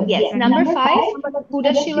 Good. Yes. Number 5. Who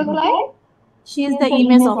does she look like? She is the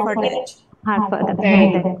image of her dad. Her father. Very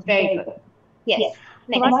good. Very good. Yes.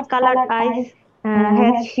 Next. What colored eyes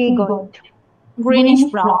has she got? Greenish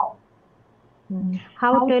brown.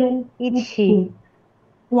 How tall is she?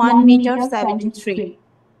 1 meter 73.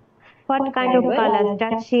 What kind of colors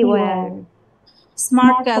does she wear?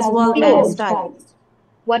 Smart, casual, and stylish.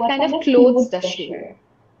 What kind of clothes does she wear?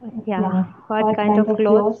 Yeah. What kind of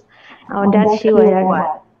clothes does she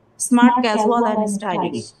wear? Smart, casual, and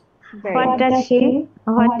stylish. What does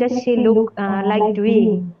she look like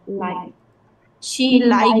doing?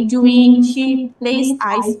 She plays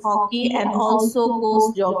ice hockey and also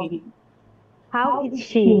goes jogging. How is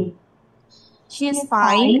she? She is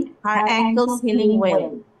fine, her ankles healing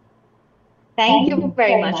well. Thank you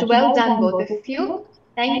very much. Well done, both of you.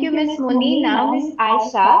 Thank you, Miss Moni. Now, Miss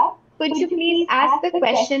Aisha, could you please ask the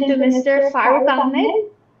question to Mr. Farooq Ahmed?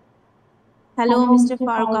 Hello, Mr.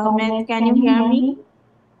 Farooq Ahmed. Can you hear me?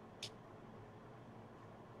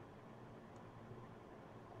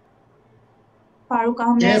 Farooq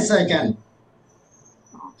Ahmed. Yes, I can.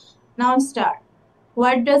 Now start.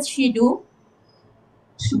 What does she do?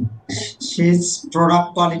 She's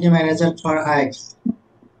product quality manager for IKEA.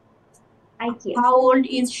 How old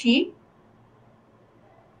is she?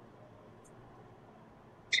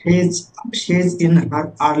 She's in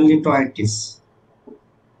her early 20s.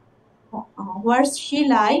 What's she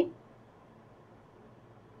like?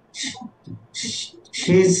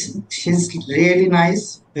 She's really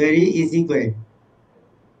nice, very easygoing.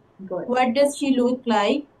 What does she look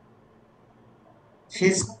like?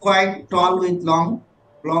 She's quite tall with long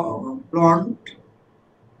blonde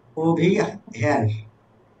wavy hair.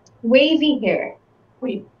 Wavy hair.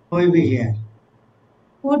 Wavy hair.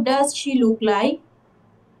 Who does she look like?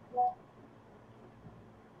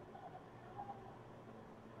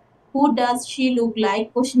 Who does she look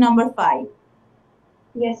like? Question number 5.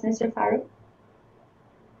 Yes, Mr. Farooq.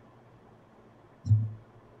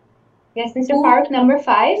 Yes, Mr. Farooq, number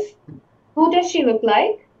 5. Who does she look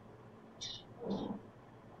like?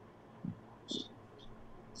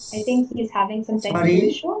 I think he's having some technical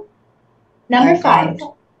issue. Number 5.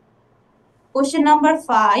 Question number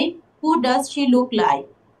 5. Who does she look like?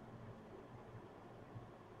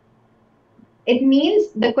 It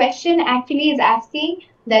means the question actually is asking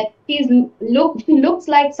that she looks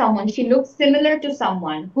like someone. She looks similar to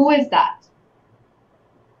someone. Who is that?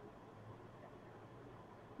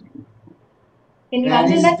 Can you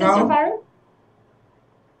answer that, Mr. Farooq?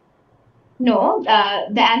 No,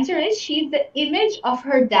 the answer is she's the image of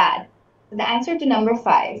her dad. The answer to number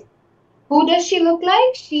 5. Who does she look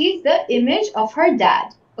like? She's the image of her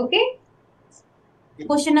dad. Okay?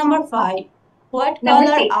 Question number 5. What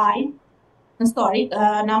Number color 6. eye? Sorry,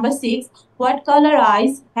 number 6. What color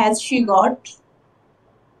eyes has she got?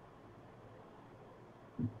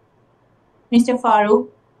 Mr. Farooq.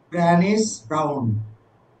 Greenish brown.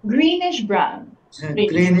 Greenish brown.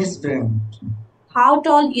 Greenish brown. How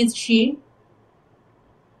tall is she?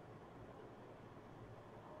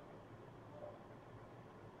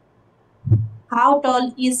 How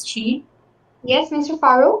tall is she? Yes, Mr.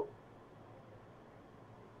 Farooq.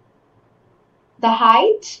 The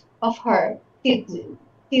height of her.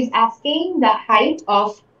 She's asking the height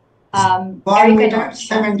of Erica Nordstrom.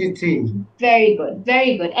 73. Very good.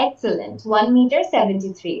 Very good. Excellent. 1 meter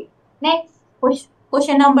 73. Next.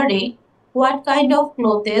 Question number 8. What kind of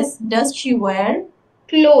clothes does she wear?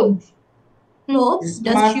 Clothes. Clothes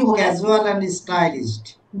does Smart, she wear? casual and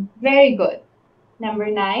stylish. Very good. Number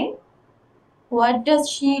 9. What does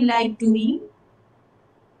she like doing?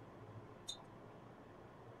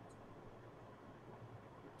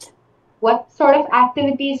 What sort of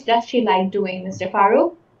activities does she like doing, Mr.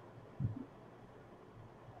 Farooq?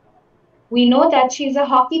 We know that she's a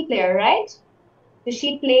hockey player, right? So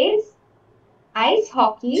she plays ice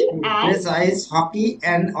hockey and Plays ice hockey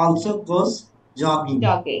and also goes jogging.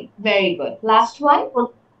 jogging. Very good. Last one.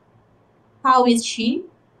 How is she?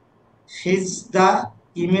 She's the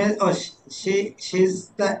image. Oh, she's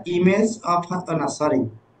the image of her. Oh, no, sorry.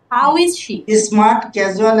 How is she? Smart,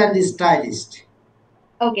 casual, and stylish.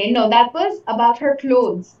 Okay, no, that was about her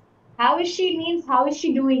clothes. How is she means how is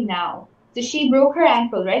she doing now? So she broke her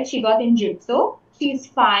ankle, right? She got injured. So she's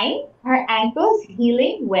fine. Her ankle's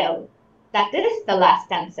healing well. That is the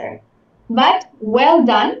last answer. But well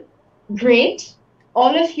done. Great.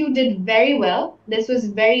 All of you did very well. This was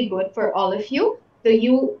very good for all of you. So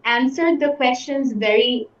you answered the questions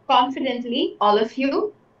very confidently, all of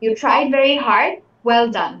you. You tried very hard.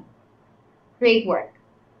 Well done. Great work.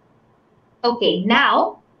 Okay,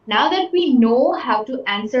 now that we know how to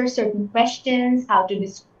answer certain questions, how to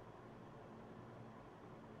describe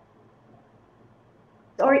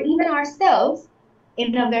or even ourselves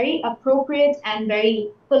in a very appropriate and very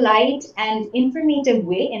polite and informative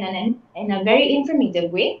way, in a very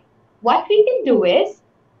informative way, what we can do is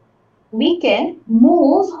we can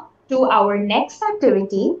move to our next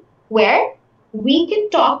activity where we can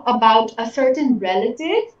talk about a certain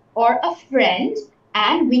relative or a friend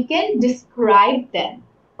and we can describe them,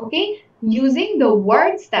 okay, using the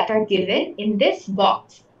words that are given in this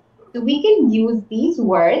box. So we can use these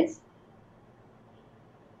words,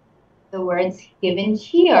 the words given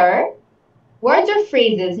here. Words or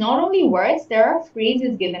phrases, not only words, there are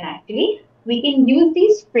phrases given actually. We can use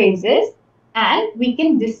these phrases and we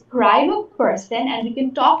can describe a person and we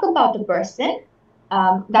can talk about a person.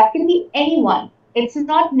 That can be anyone. It's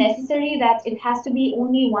not necessary that it has to be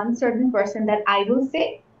only one certain person that I will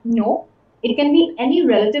say. No, It can be any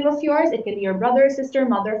relative of yours, it can be your brother, sister,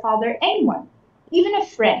 mother, father, anyone, even a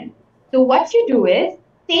friend. So what you do is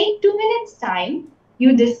take 2 minutes time,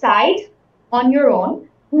 you decide on your own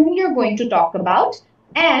whom you're going to talk about,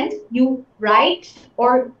 and you write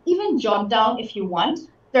or even jot down if you want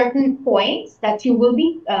certain points that you will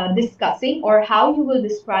be discussing or how you will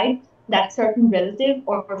describe that certain relative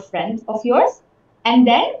or friend of yours. And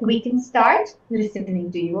then we can start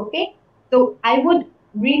listening to you, okay? So I would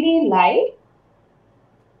really like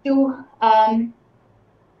to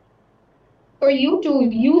for you to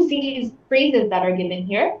use these phrases that are given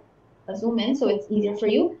here. I'll zoom in so it's easier for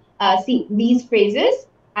you. See these phrases.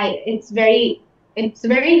 It's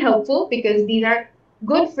very helpful because these are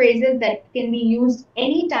good phrases that can be used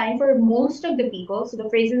anytime for most of the people. So the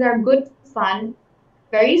phrases are good, fun,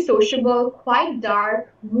 very sociable, quite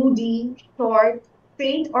dark, moody, short,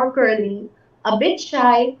 straight or curly, a bit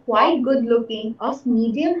shy, quite good looking, of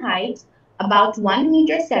medium height, about 1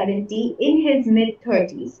 meter 70, in his mid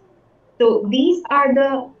 30s. So these are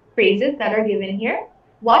the phrases that are given here.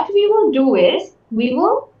 What we will do is we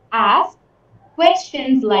will ask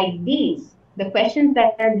questions like these. The questions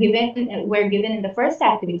that are given were given in the first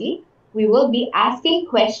activity. We will be asking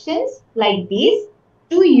questions like these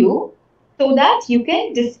to you so that you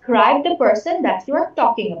can describe the person that you are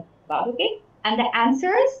talking about, okay? And the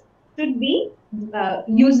answers should be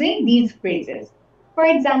using these phrases. For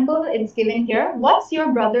example, it's given here, what's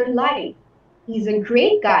your brother like? He's a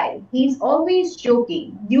great guy. He's always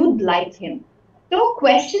joking. You'd like him. So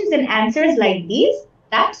questions and answers like these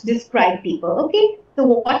that describe people. Okay. So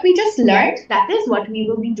what we just learned, that is what we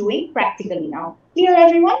will be doing practically now. Clear,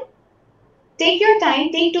 everyone? Take your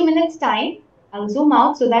time. Take 2 minutes time. I'll zoom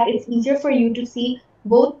out so that it's easier for you to see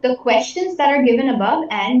both the questions that are given above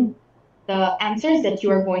and the answers that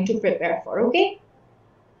you are going to prepare for. Okay.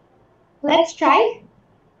 Let's try.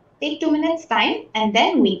 Take 2 minutes time and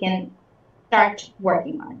then we can start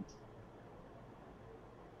working on it.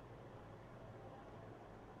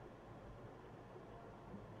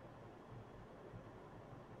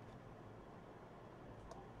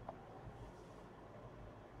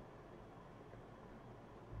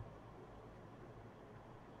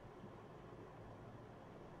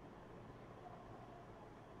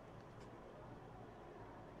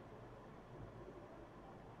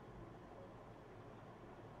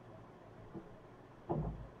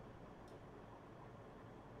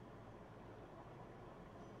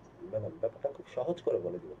 Madam ব্যাপারটা খুব সহজ করে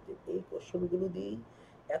বলে দিবেন যে এই কোশ্চেনগুলো দিয়েই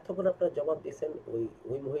এতক্ষণ আপনারা জবাব দিয়েছেন ওই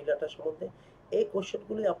ওই মহিলাটার সম্বন্ধে, এই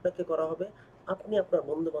কোশ্চেনগুলি আপনাকে করা হবে, আপনি আপনার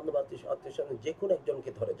বন্ধু বান্ধব আত্মীয় স্বজন যে কোনো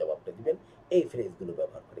একজনকে ধরে জবাবটা দিবেন এই ফ্রেজগুলো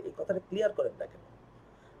ব্যবহার করে। এই কথাটা ক্লিয়ার করেন না কেন?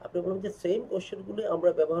 আপনি বলবেন যে সেম কোশ্চেনগুলি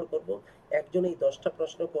আমরা ব্যবহার করব, একজন এই 10টা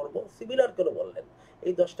প্রশ্ন করব, সিমিলার করে বললেন,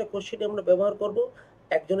 এই 10টা কোশ্চেনই আমরা ব্যবহার করব,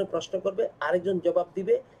 একজনের প্রশ্ন করবে, আরেকজন জবাব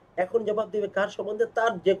দিবে, এখন জবাব দিবে কার সম্বন্ধে?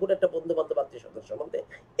 তার যে কোনো একটা বন্ধু বান্ধব আত্মীয় স্বজন সম্বন্ধে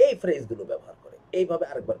এই ফ্রেজগুলো ব্যবহার করে। এইভাবে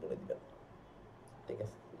আরেকবার বলে দিবেন, ঠিক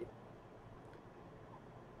আছে?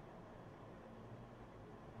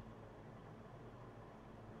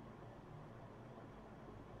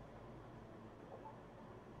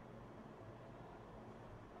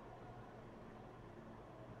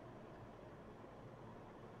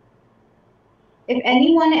 If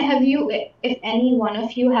any one of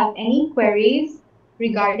you have any queries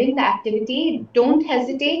regarding the activity, don't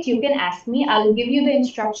hesitate. You can ask me. I'll give you the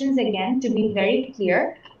instructions again to be very clear.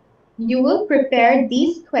 You will prepare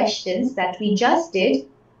these questions that we just did.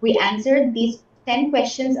 We answered these 10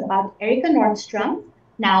 questions about Erica Nordstrom.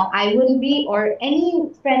 Now I will be, or any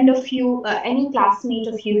friend of you, any classmate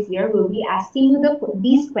of you here will be asking you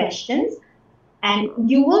these questions, and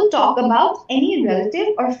you will talk about any relative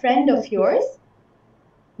or friend of yours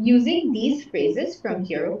using these phrases from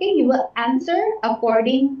here, okay? You will answer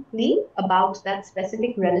accordingly about that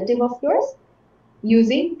specific relative of yours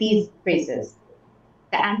using these phrases.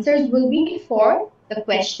 The answers will be for the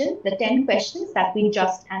 10 questions that we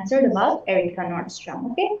just answered about Erica Nordstrom,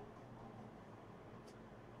 okay?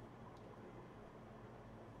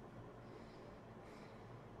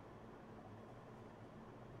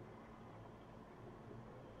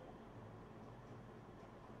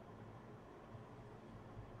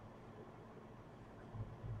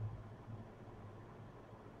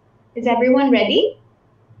 Is everyone ready?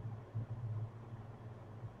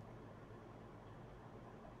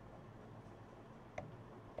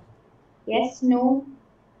 Yes, no?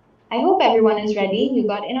 I hope everyone is ready. You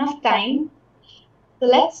got enough time. So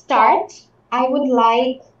let's start. I would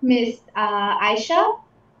like Miss Aisha,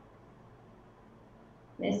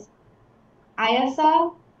 Miss Ayasa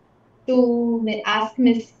to ask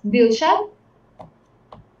Miss Dilshad.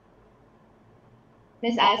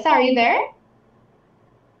 Miss Aisa, are you there?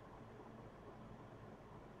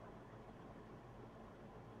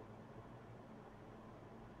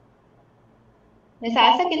 Miss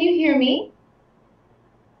Aisa, can you hear me?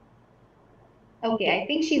 Okay, I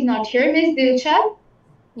think she's not here. Miss Dilshad, can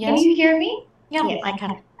Yes. you hear me? Yeah, Yes. I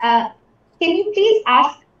can. Can you please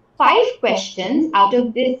ask 5 questions out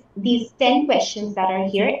of these 10 questions that are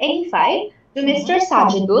here, any 5, to Mr.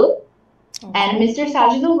 Sajidul? And Mr.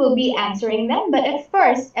 Sajidul will be answering them. But at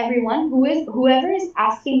first, everyone, whoever is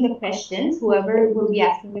asking the questions, whoever will be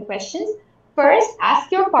asking the questions, first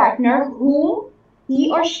ask your partner whom he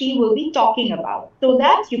or she will be talking about, so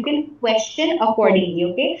that you can question accordingly.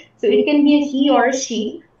 Okay, so it can be a he or a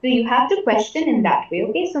she. So you have to question in that way.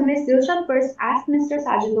 Okay, so Miss Dilshan first ask Mr.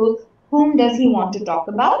 Sajidul whom does he want to talk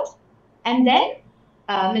about, and then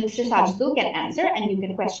Mr. Sajidul can answer and you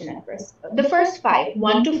can question at first. The first 5,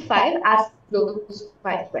 1 to 5, ask those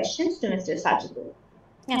 5 questions to Mr. Sajidul.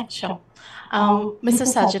 Yeah, sure. Mr.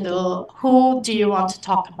 Sajidul, who do you want to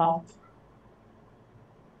talk about?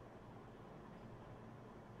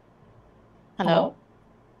 Hello?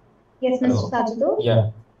 Yes, Mr. Sajidul? Yeah,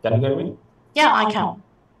 can you hear me? Yeah, I can.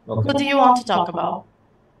 Okay. Who do you want to talk about?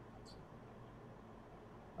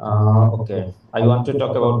 Okay, I want to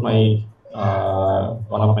talk about my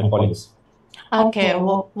one of my colleagues. Okay,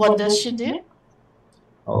 what does she do?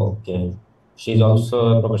 Okay, she's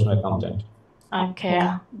also a professional accountant. Okay.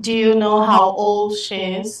 Do you know how old she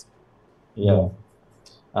is? Yeah,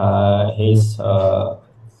 he's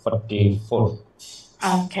 44.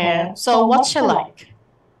 Okay. So what's she like?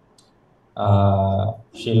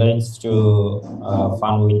 She likes to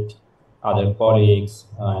fun with other colleagues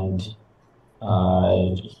and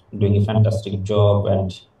doing a fantastic job,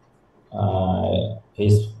 and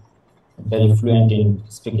he's very fluent in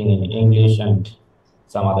speaking in English and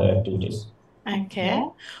some other activities. Okay.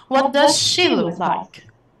 What does she look like?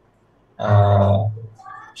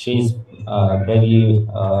 She's very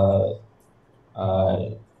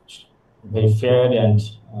very fair, and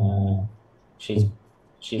she's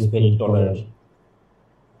very tolerant.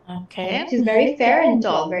 Okay. She's very fair and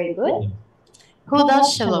tall. Very good. Who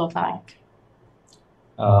does she look like?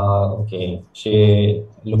 Okay, she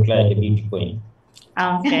looked like a beauty queen.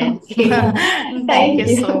 Okay. Thank you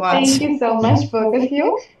so much. Thank you so much, both of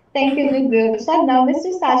you. Thank you, Ms. Dilshad. Now,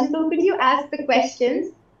 Mr. Sajidul, could you ask the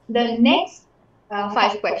questions, the next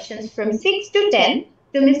 5 questions from 6 to 10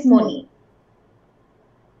 to Miss Moni?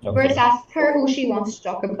 Okay. First, ask her who she wants to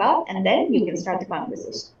talk about, and then you can start the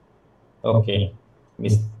conversation. Okay,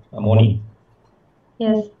 Miss Moni.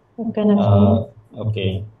 Yes, you can ask me.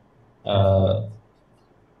 Okay.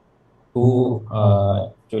 Who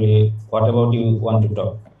actually? What about you want to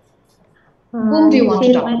talk? Whom do you want to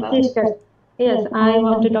She's talk my about? sister. Yes, I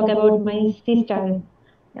want to talk about my sister,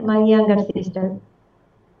 my younger sister.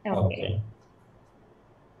 Okay.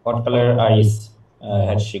 What color eyes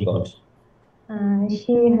has she got?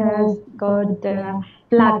 She has got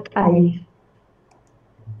black eye,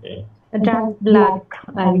 Okay. a dark black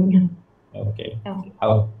eye. Okay.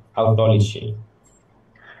 How tall is she?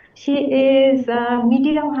 She is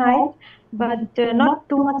medium height, but not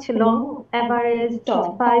too much long. Average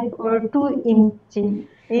 5 or 2 inches.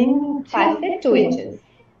 5 feet 2 inches.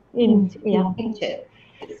 Yeah. Inches.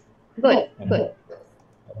 Good. Good.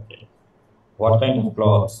 Okay. What kind of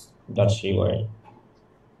clothes does she wear?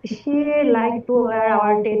 She like to wear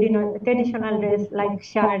our traditional dress like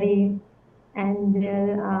sari and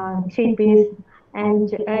three-piece, and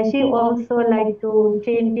she also like to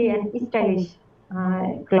trendy and stylish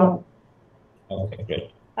clothes. Okay,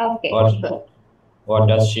 great. Okay, good. What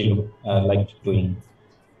does she look like doing?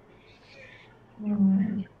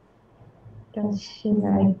 Does she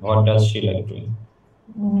like? What does she like doing?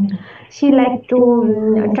 She like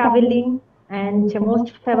to traveling, and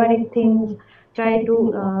most favorite things try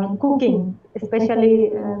to cooking,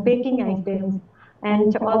 especially baking items,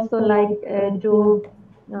 and also like to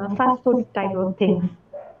fast food type of things.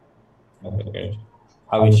 Okay, great.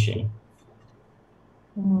 How is she?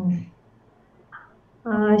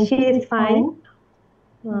 She is fine,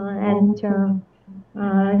 and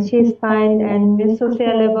she is fine and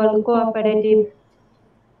sociable, cooperative.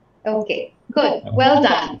 Okay, good. Well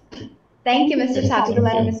done. Thank you, Mr. Sajidul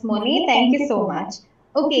and Miss Moni. Thank you so much.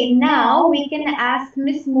 Okay, now we can ask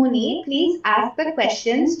Miss Moni. Please ask the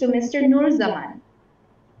questions to Mr. Nur Zaman.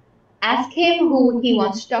 Ask him who he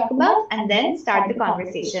wants to talk about and then start the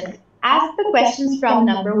conversation. Ask the questions from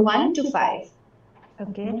number 1 to 5.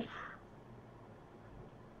 Okay.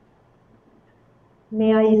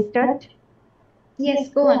 May I start? Yes,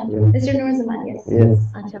 go on. Yes. Mr. Nur Zaman, yes. Yes.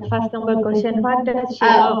 Acha, first number question. What does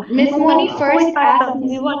she? Miss Moni first asked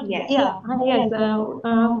Miss. You want? Yes. Yeah. Yes.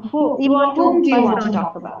 Who you want to? Whom do you first want to on?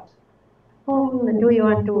 talk about? Whom do you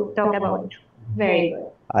want to talk about? Very good.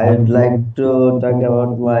 I would like to talk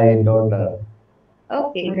about my daughter.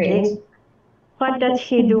 Okay, Okay. great. What does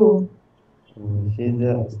she do? She's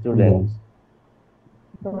a student.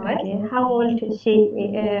 Good. Okay. How old is she?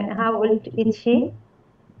 How old is she?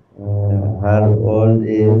 Her old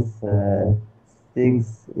is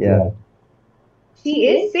 6 years. She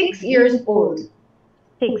is 6 years old.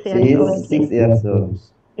 6 She years old. is 6 years old.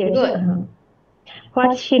 Yes. Good.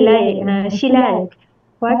 What she like? She like.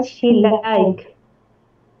 What she like?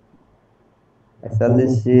 Actually,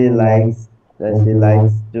 she likes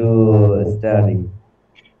to study.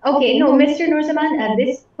 Okay, no, Mr. Nurzaman,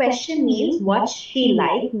 this question means what she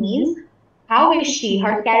like means how is she,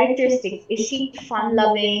 her characteristics. Is she fun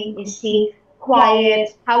loving? Is she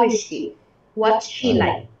quiet? How is she? What's she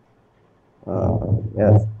like?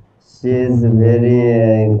 Yes, she is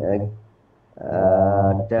very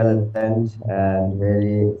talented and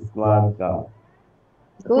very smart girl.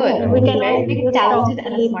 Good. We Okay, can very also talented talk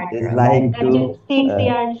and a smart It's girl. like added to 6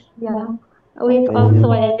 years. Yeah. We thank also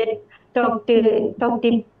you. added talk to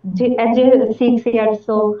added 6 years.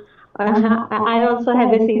 So I also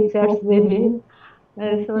have a 6 years baby.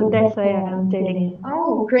 So that's why I am telling you.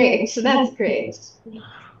 Oh, great. So that's great.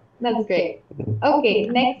 That's great. Okay,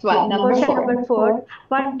 next one, number Question 4. number 4.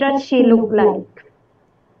 What does she look like?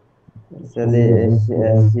 Actually,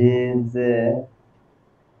 she's a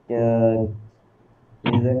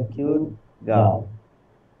cute girl.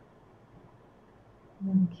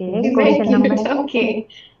 Okay. She's very Question number cute. Okay,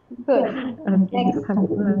 good. okay.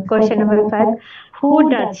 Next. Question number 5. Who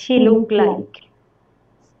does she look like?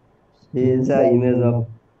 She is an image of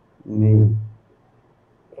me.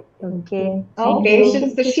 Okay. Thank Okay, you.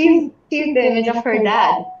 so she's the image of her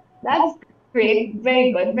dad. That's great.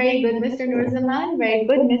 Very good. Very good, Mr. Nurzaman. Very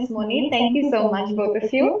good, Miss Moni. Thank you so much, both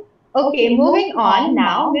of you. Okay, moving on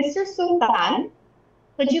now, Mr. Sultan,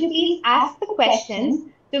 could you please ask the questions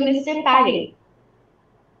to Mr. Tariq?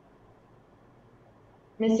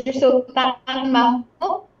 Mr. Sultan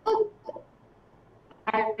Mahmood,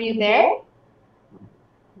 are you there?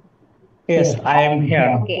 Yes, I am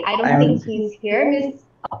here. Okay, I I don't am think he's here.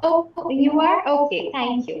 Oh, you are? Okay,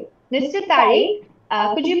 thank you. Mr. Tariq,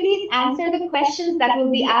 could you please answer the questions that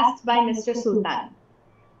will be asked by Mr. Sultan?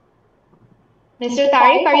 Mr.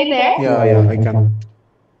 Tariq, are you there? Yeah, I can.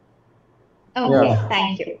 Okay,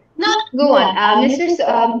 thank you. Go on. Mr.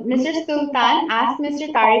 Sultan, ask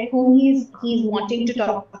Mr. Tariq whom he's wanting to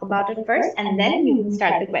talk about it first, and then you can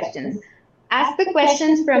start the questions. Ask the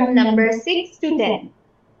questions from number 6 to 10.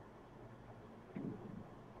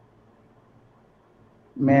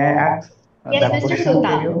 May I ask Yes, the Mr. question to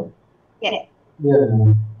Sultan. you? Yes,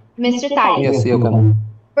 Yeah. Mr. Tariq. Yes, you can.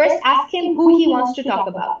 First, ask him who he wants to talk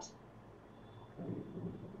about.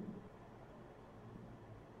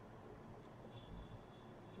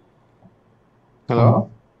 Hello?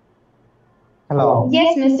 Hello.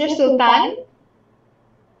 Yes, Mr. Sultan.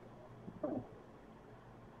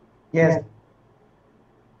 Yes.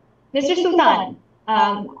 Mr. Sultan,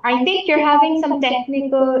 I think you're having some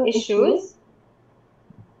technical issues.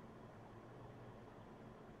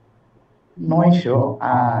 No issue.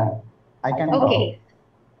 I can Okay.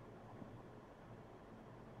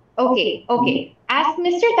 Okay. Ask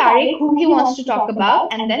Mr. Tariq who he wants to talk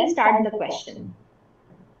about and then start the question.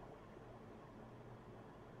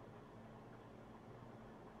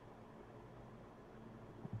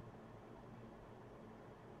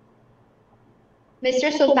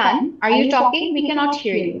 Mr. Sultan, are you talking? We cannot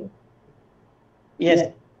hear you.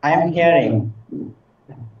 Yes, I am hearing.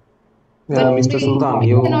 Yeah, Mr. Sultan,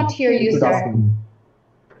 you cannot hear you, should ask sir. me.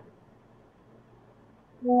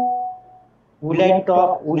 Will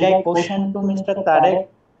I question to Mr. Tarek?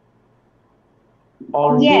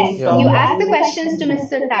 Or Yes, give some you ask the questions to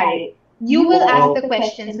Mr. Tariq. You will ask the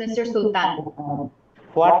questions, Mr. Sultan.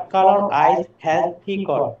 What color eyes has he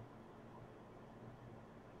got?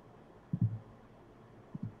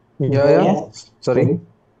 Yeah. Yes. Sorry.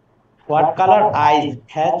 What color eyes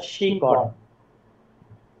has she got?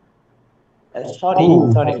 Sorry. You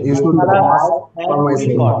What should color ask eyes for has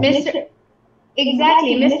he myself. got?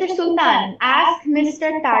 Exactly, Mr. Sultan, ask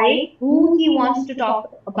Mr. Tariq who he wants to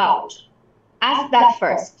talk about. Ask that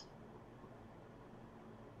first.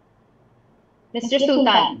 Mr.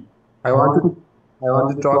 Sultan. I want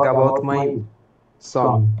to talk about my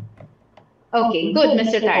son. Okay, good,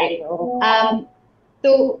 Mr. Tariq.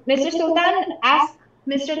 So, Mr. Sultan, ask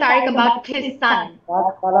Mr. Tariq about his son.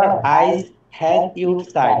 What color eyes has your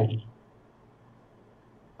child?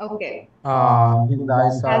 Okay. His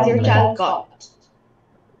eyes are Has your black. child got?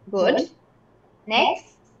 Good.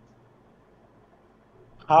 Next.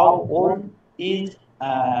 How old is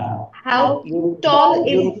How your tall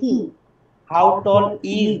is your he? how tall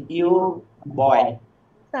is your boy?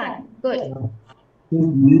 Son. Good. He's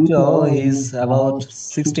little. He's about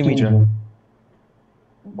 60 meter.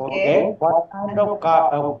 Okay. What kind of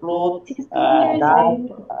clothes 60 meters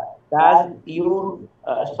is very does your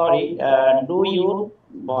do your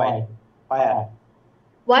boy wear?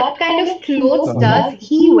 What kind of clothes does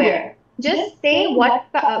he wear? Just say what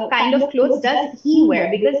kind of clothes does he wear,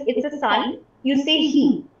 because it's a son. You say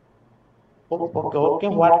he. Okay.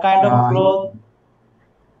 What kind of clothes?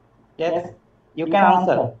 Yes, you can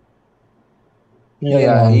answer.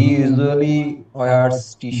 Yeah. He usually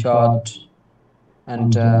wears t-shirt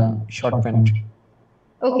and short pant.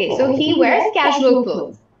 Okay, so he wears casual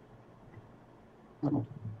clothes.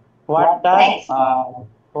 What does Next.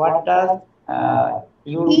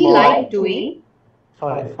 Your He boy like doing.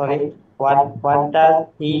 sorry what does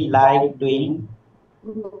he like doing?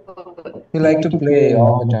 He like to play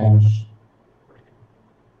all the time.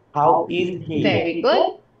 How is he? Very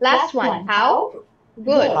good. Last one. How? Good.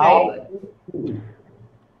 Very How good.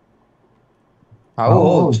 How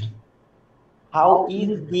old? how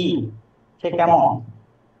is he? Say, come on.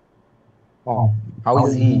 Oh, how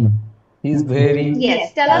is he? He's very.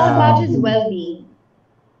 Yes, tell us about his well-being.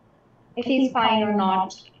 If he's fine or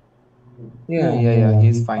not. Yeah.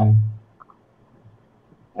 He's fine.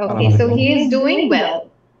 Okay, so he is doing well.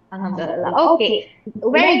 Alhamdulillah. Okay,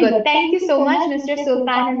 very good. Thank you so much, Mr. Sultan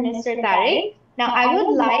and Mr. Tariq. Now, I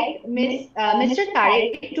would like Mr.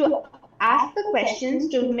 Tariq to ask the questions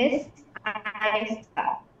to Miss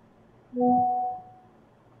Aisa.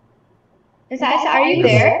 Miss Aisa, are you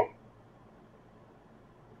there?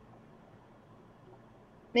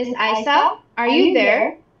 Miss Aisa, are you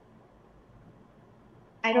there?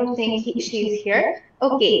 I don't think she's here.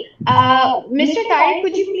 Okay. Mr. Tariq,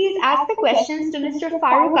 could you please ask the questions to Mr.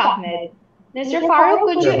 Farooq Ahmed? Mr. Farooq,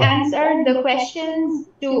 could you answer the questions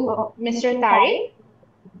to Mr. Tariq?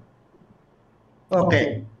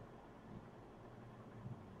 Okay.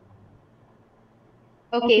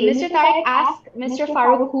 Okay, Mr. Tariq, ask Mr.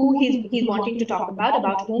 Farooq who he's wanting to talk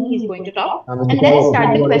about whom he's going to talk, and then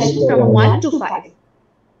start the questions from 1 to 5.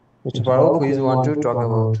 Mr. Farooq, who is want to talk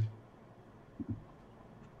about?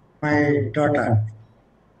 My daughter.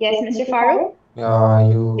 Yes, Mr. Farooq?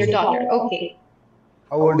 Your daughter, okay.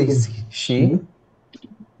 How old is she?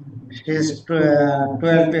 She's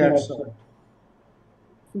 12 years old.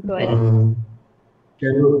 Good.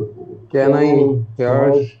 Can I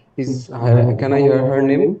hear can I hear her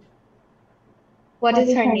name? What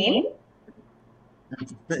is her name?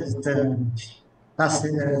 Her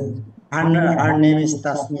name is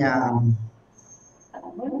Tasnia.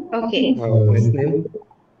 Okay. Nice name.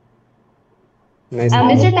 Nice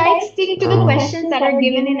Mr. name. Tariq, stick to the questions that are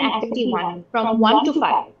given in activity 1 from 1 to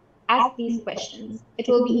 5. Ask these questions. It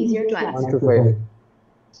will be easier to 1 answer. to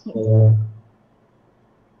 5.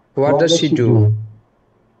 What does she do?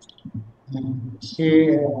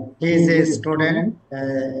 She is a student,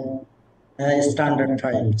 standard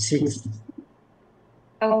 5, 6.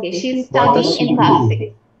 Okay, she's What does studying she in class do?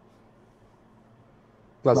 6.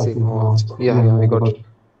 Classic. Oh, yeah, I got it.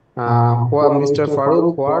 What, Mr.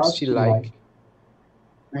 Farooq, what's she like?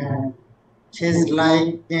 She's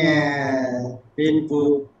like read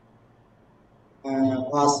book,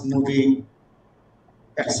 watch movie,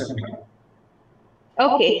 etc.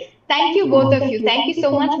 Okay, thank you both of you. Thank you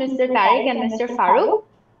so much, Mr. Tariq and Mr. Farooq.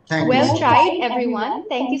 Thank you Well so much. tried, everyone.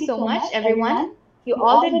 Thank you so much, everyone. You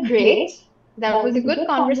all did great. That was a good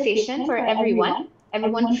conversation for everyone.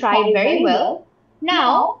 Everyone tried very well.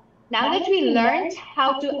 Now that we learned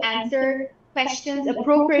how to answer questions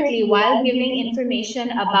appropriately while giving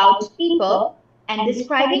information about people and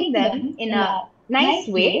describing them in a nice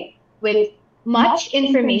way with much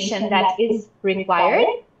information that is required,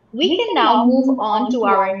 we can now move on to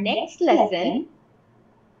our next lesson.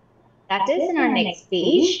 That is in our next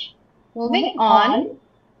page. Moving on,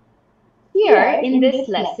 here in this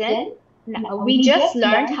lesson, we just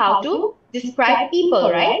learned how to describe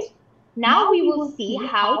people, right? Now we will see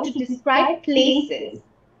how to describe places.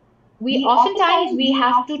 Oftentimes we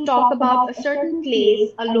have to talk about a certain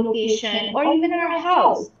place, a location, or even our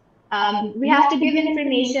house. We have to give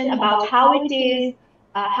information about how it is,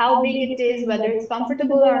 how big it is, whether it's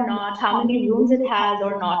comfortable or not, how many rooms it has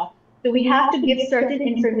or not. So we have to give certain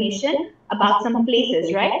information about some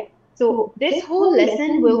places, right? So this whole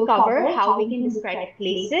lesson will cover how we can describe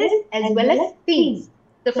places as well as things.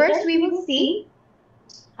 So first we will see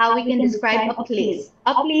how we can describe a place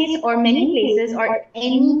or many places or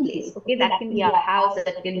any place. Okay, that can be a house,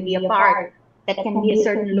 that can be a park, that can be a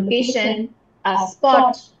certain location, a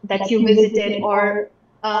spot that you visited, or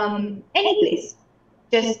any place,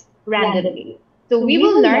 just randomly. So we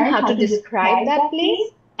will learn how to describe that place,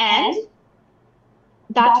 and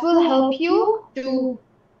that will help you to,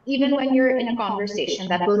 even when you're in a conversation,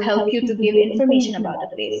 that will help you to give information about a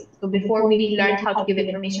place. So before we learned how to give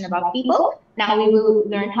information about people, now we will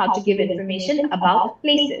learn how to give information about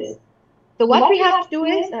places. So what we have to do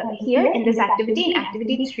is, here in this activity, in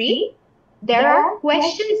activity 3, there are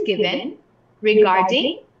questions given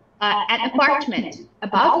regarding an apartment,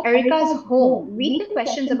 about Erica's home. Read the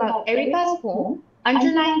questions about Erica's home,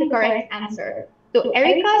 underline the correct answer. So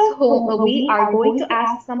Erica's home, we are going to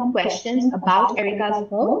ask some questions about Erica's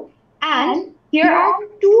home, and here are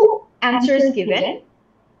 2 answers given,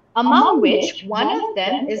 among which one of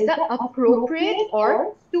them is the appropriate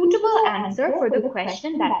or suitable answer for the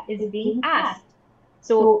question that is being asked.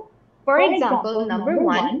 So, for example, number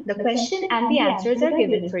 1, the question and the answers are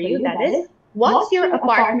given for you. That is, what's your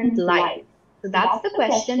apartment like? So that's the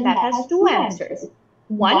question that has 2 answers.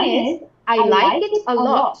 One is, I like it a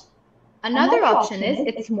lot. Another option is,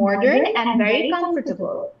 it's modern and very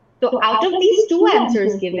comfortable. So out of these 2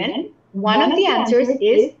 answers given, one of the answers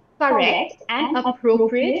is correct and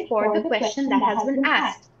appropriate for the question that has been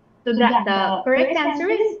asked. So the correct answer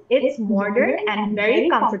is, it's modern and very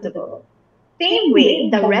comfortable. Same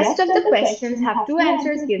way, the rest of the questions have 2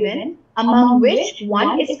 answers given, among which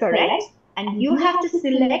one is correct, and you have to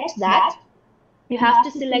select that. You have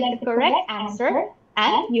to select the correct answer,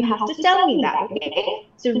 and you have to tell me that, okay?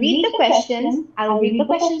 So read the questions. I'll read the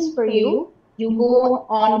questions for you. You go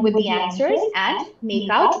on with the answers and make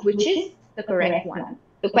out which is the correct one.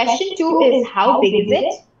 So question 2 is, how big is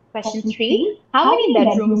it? Question 3, how many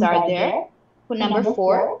bedrooms are there? Number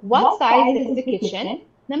 4, what size is the kitchen?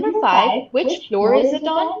 Number 5, which floor is it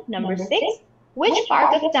on? Number 6, which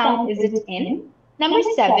part of town is it in? Number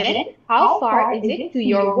 7, how far is it to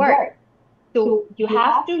your work? So you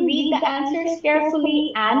have to read the answers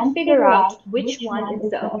carefully and figure out which one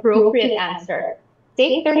is the appropriate answer.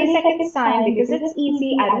 Take 30 seconds time because it's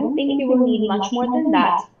easy. I don't think you will need much more than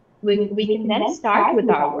that. We can then start with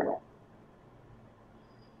our work.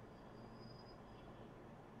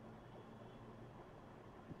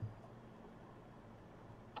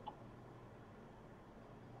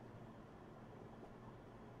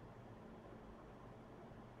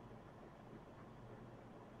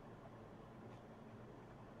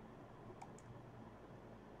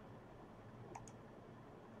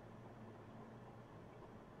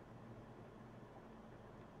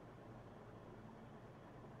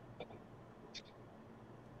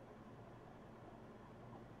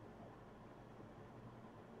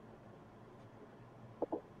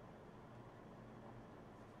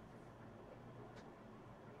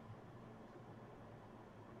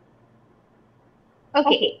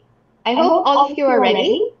 Okay, I hope all of you are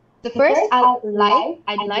ready. So first, I'd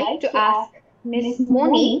like to ask Miss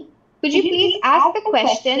Moni. Could you please ask the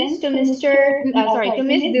questions to Miss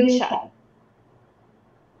Dilsha?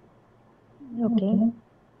 Okay.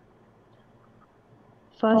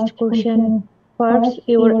 First question, what's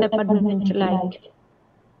your apartment like?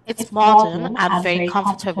 It's modern and very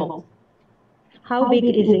comfortable. How big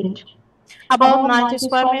is it? About 90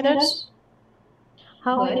 square meters.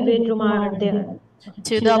 How many bedrooms are there?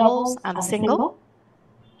 2 doubles and a single.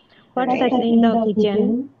 What size in the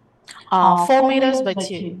kitchen? 4 meters by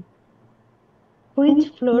 2. Which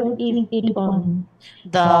floor is it on?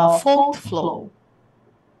 The 4th floor.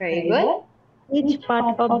 Very good. Which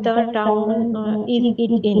part of the town is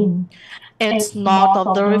it in? It's north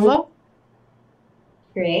of the river.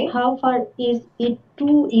 Great. How far is it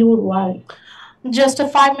to your work? Just a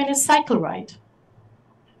 5-minute cycle ride.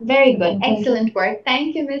 Very good. Excellent work.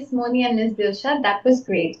 Thank you, Miss Moni and Miss Dilshad. That was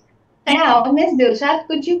great. Now, Miss Dilshad,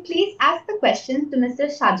 could you please ask the questions to Mr.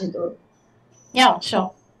 Sajidul? Yeah,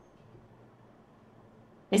 sure.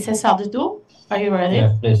 Mr. Sajidul, are you ready?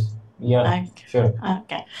 Yeah, please. Yeah, okay. sure.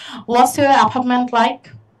 Okay. What's your apartment like?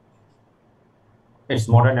 It's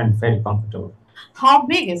modern and very comfortable. How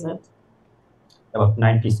big is it? About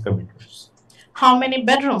 90 square meters. How many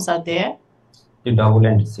bedrooms are there? 2 double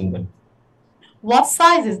and a single. What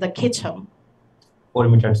size is the kitchen? 4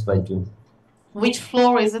 meters by 2. Which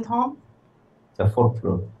floor is it on? The 4th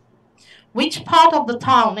floor. Which part of the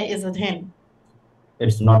town is it in?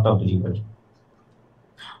 It's north of the river.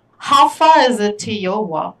 How far is it to your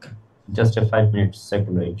work? Just a 5-minute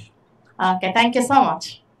cycle ride. Okay, thank you so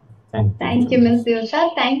much. Thank you, Ms.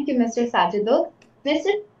 Dilshad. Thank you, Mr. Sajidul.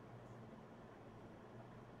 Mr.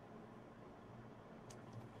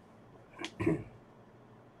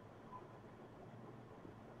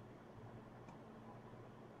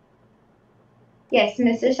 Yes,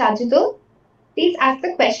 Mr. Sajidul, please ask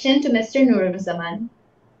the question to Mr. Nuruzzaman.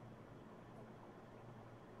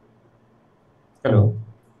 Hello.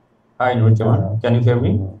 Hi, Nurjaman. Can you hear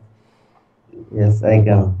me? Yes, I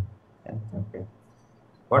can. Okay.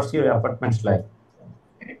 What's your apartment like?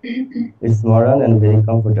 It's modern and very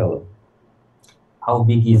comfortable. How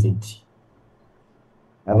big is it?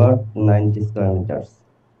 About 90 square meters.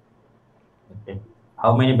 Okay.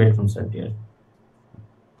 How many bedrooms are there?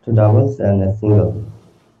 2 doubles and a single.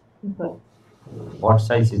 Good. What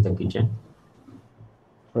size is the kitchen?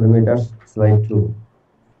 4 meters by 2.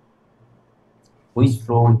 Which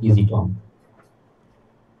floor is it on?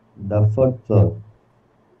 The 4th floor.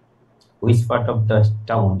 Which part of the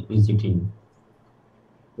town is it in?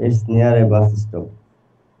 It's near a bus stop.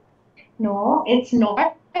 No, it's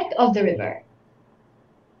north of the river.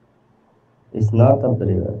 It's north of the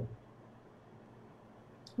river.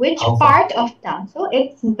 Which part of town? So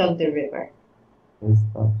it's north of the river. Which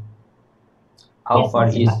part? How Yes, far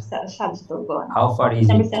Mr. is Sajidul, go on. how far is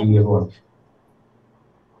Number it to 7. your work?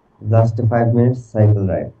 Just a 5 minutes cycle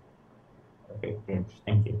ride. Okay, great.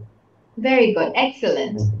 Thank you. Very good.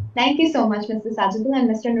 Excellent. Thank you so much, Mr. Sajidul and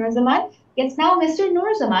Mr. Nuruzzaman. Yes, now, Mr.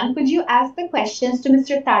 Nuruzzaman, could you ask the questions to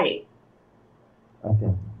Mr. Tariq?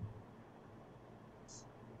 Okay.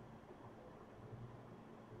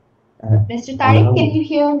 Mr. Tariq, can you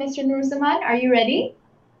hear Mr. Nuruzzaman? Are you ready?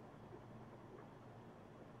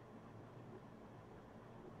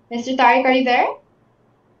 Mr. Tariq, are you there?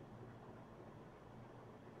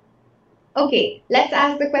 Okay, let's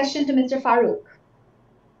ask the question to Mr. Farooq.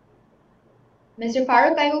 Mr.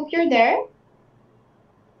 Farooq, I hope you're there.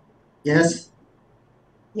 Yes.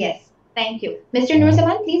 Yes, thank you. Mr.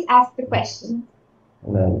 Nuruzzaman, please ask the question.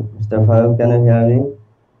 Mr. Farooq, can you hear me?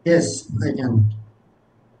 Yes, I can.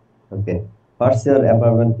 Okay. What's your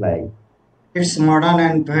apartment like? It's modern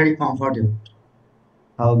and very comfortable.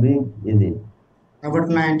 How big is it? About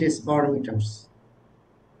 90 square meters.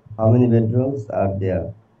 How many bedrooms are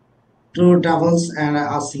there? 2 doubles and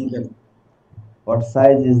a single. What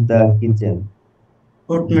size is the kitchen?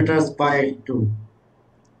 4 meters by 2.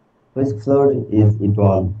 Which floor is it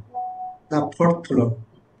on? The 4th floor.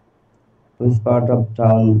 Which part of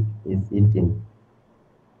town is it in?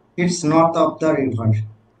 It's north of the river.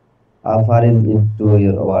 How far is it to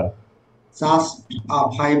your work? Just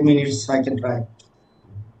a 5 minutes cycle ride.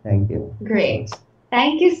 Thank you. Great.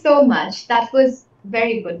 Thank you so much. That was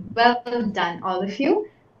very good. Well done, all of you.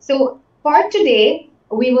 So for today,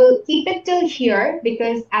 we will keep it till here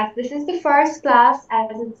because as this is the first class,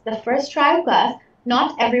 as it's the first trial class,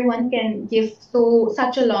 not everyone can give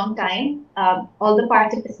such a long time. All the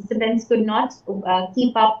participants could not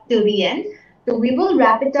keep up till the end. So we will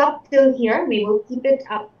wrap it up till here. We will keep it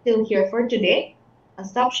up till here for today. I'll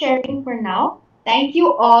stop sharing for now. Thank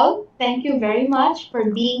you all. Thank you very much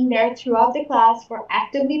for being there throughout the class, for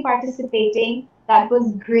actively participating. That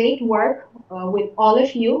was great work with all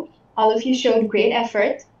of you. All of you showed great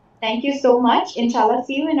effort. Thank you so much. Inshallah,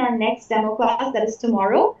 see you in our next demo class, that is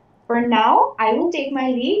tomorrow. For now, I will take my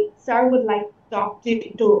leave. Sir would like to talk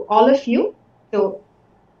to all of you. So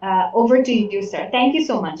over to you, sir. Thank you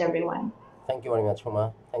so much, everyone. Thank you very much,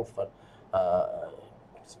 Huma. Thanks for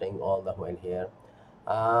staying all the while here.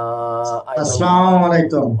 Assalamu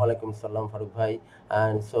alaikum. Walaikum salam, Farooq bhai.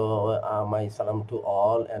 And so my salam to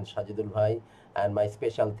all and Sajidul bhai. And my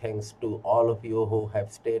special thanks to all of you who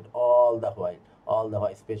have stayed all the while.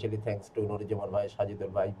 Especially thanks to Nurjaman bhai,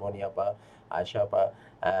 Sajidul bhai, Moni apa, Aisha apa,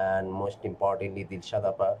 and most importantly Dilshad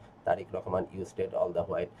apa, Tariq Rahman. You stayed all the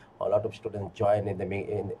while. A lot of students joined at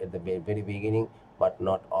the very beginning, but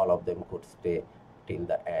not all of them could stay till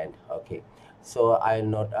the end. Okay. So I'll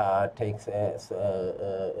not take a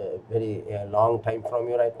very long time from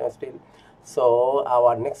you right now still. So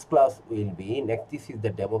our next class will be this is the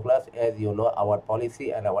demo class. As you know, our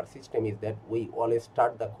policy and our system is that we always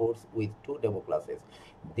start the course with 2 demo classes.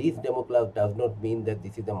 This demo class does not mean that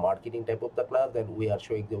this is the marketing type of the class that we are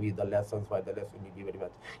showing the lessons, why the lesson will be very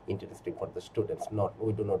much interesting for the students. Not,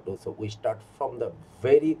 we do not do so. We start from the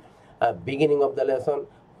very beginning of the lesson,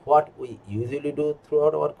 what we usually do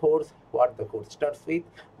throughout our course, what the course starts with,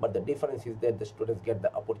 but the difference is that the students get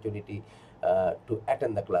the opportunity to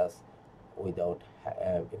attend the class without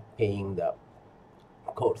paying the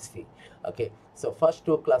course fee. Okay, so first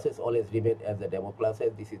 2 classes always remain as the demo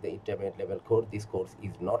classes. This is the intermediate level course. This course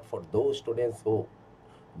is not for those students who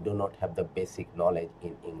do not have the basic knowledge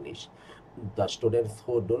in English. The students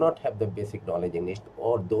who do not have the basic knowledge in English,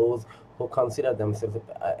 or those who consider themselves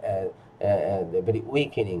very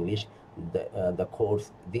weak in English,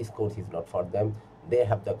 this course is not for them. They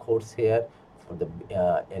have the course here for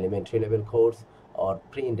the elementary level course, or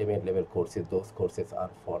pre-intermediate level courses, those courses are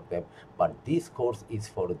for them. But this course is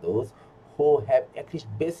for those who have at least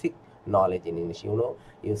basic knowledge in English.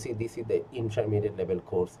 You see, this is the intermediate level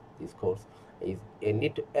course. This course is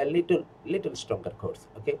a little stronger course.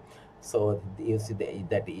 Okay, so you see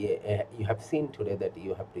that you have seen today that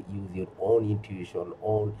you have to use your own intuition,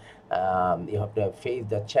 you have to face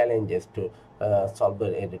the challenges to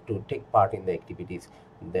to take part in the activities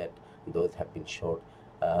that those have been showed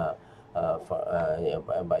by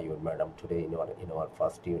your madam today in our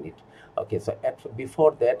first unit. Okay, so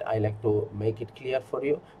before that, I like to make it clear to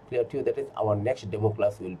you that is our next demo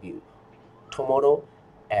class will be tomorrow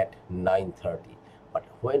at 9:30. But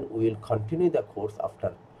when we will continue the course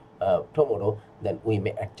after tomorrow, then we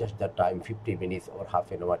may adjust the time 50 minutes or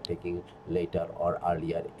half an hour, taking later or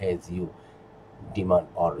earlier as you demand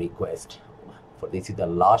or request. For this is the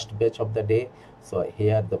last batch of the day, so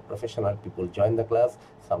here the professional people join the class.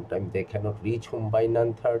 Sometimes they cannot reach home by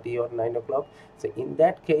 9:30 or 9 o'clock. So in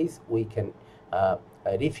that case, we can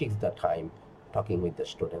refix the time talking with the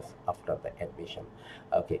students after the admission.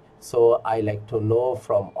 Okay, so I like to know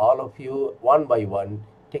from all of you one by one,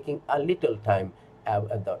 taking a little time,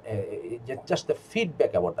 just the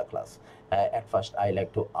feedback about the class. At first, I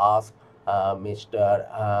like to ask Mr.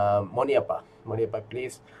 Moniapa. Moniapa,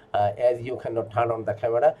 please, as you cannot turn on the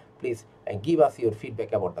camera, please give us your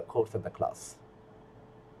feedback about the course and the class.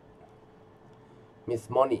 Miss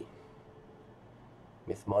Moni.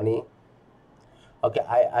 Miss Moni. Okay,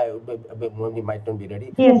 Moni might not be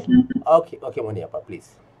ready. Yes. Okay, Moniapa,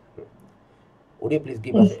 please. Would you please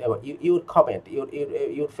give us your comment? We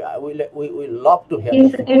love to hear.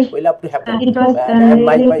 Yes, We love to have it was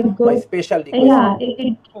my good. special request.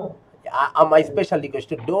 Yeah, My special request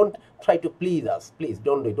to don't try to please us. Please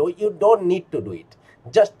don't do it. You don't need to do it.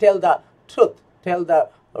 Just tell the truth. Tell the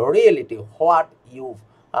reality. What you,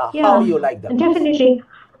 how you like the class. Definitely.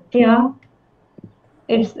 Yeah.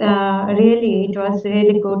 It was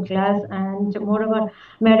really good class, and moreover, our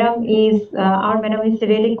madam is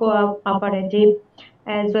really cooperative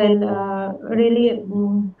as well, really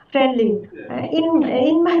friendly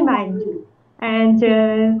in my mind, and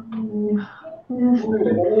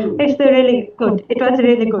it's really good. It was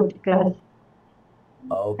really good class.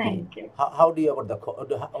 Okay. Thank you. How do you about the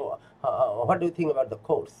what do you think about the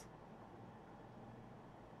course?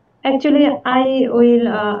 Actually, I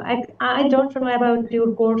don't know about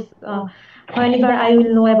your course. Whenever I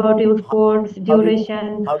will know about your course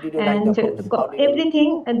duration How did you like and the course?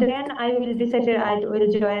 everything, and then I will decide I will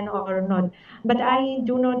join or not. But I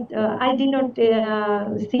did not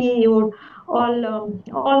see your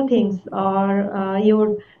all things, or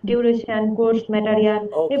your duration, course material,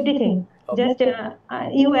 everything. Just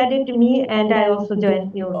you added me, and I also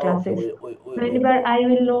joined your classes. Whenever I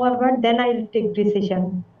will know about, then I will take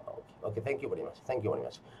decision. Okay, thank you very much. Thank you very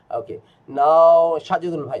much. Okay, now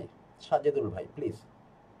Sajidul Bhai, please.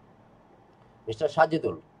 Mr.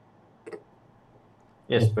 Sajidul.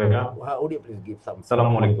 Yes, Bega. Would you please give some?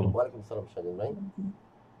 Assalamu alaikum. Walaikum salam, Sajidul Bhai.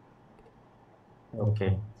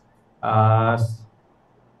 Okay.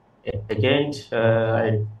 Again,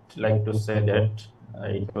 I'd like to say that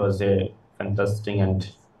it was a fantastic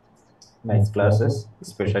and nice classes,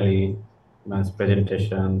 especially nice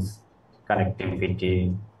presentations,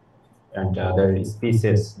 connectivity, and other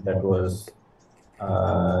speeches that was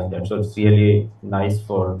really nice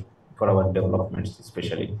for our developments,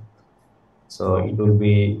 especially. So it will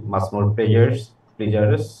be much more pleasures,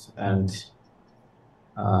 and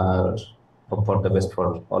hope for the best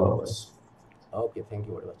for all of us. Okay, thank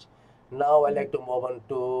you very much. Now I like to move on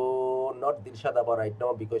to not Dilshad Abba right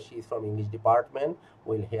now, because she is from English department.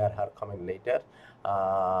 We'll hear her comment later.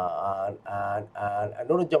 And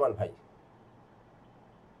Nurujjaman Bhai.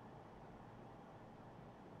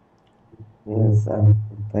 Yes,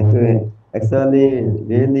 thank you. Actually,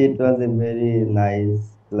 really, it was a very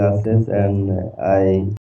nice classes, and I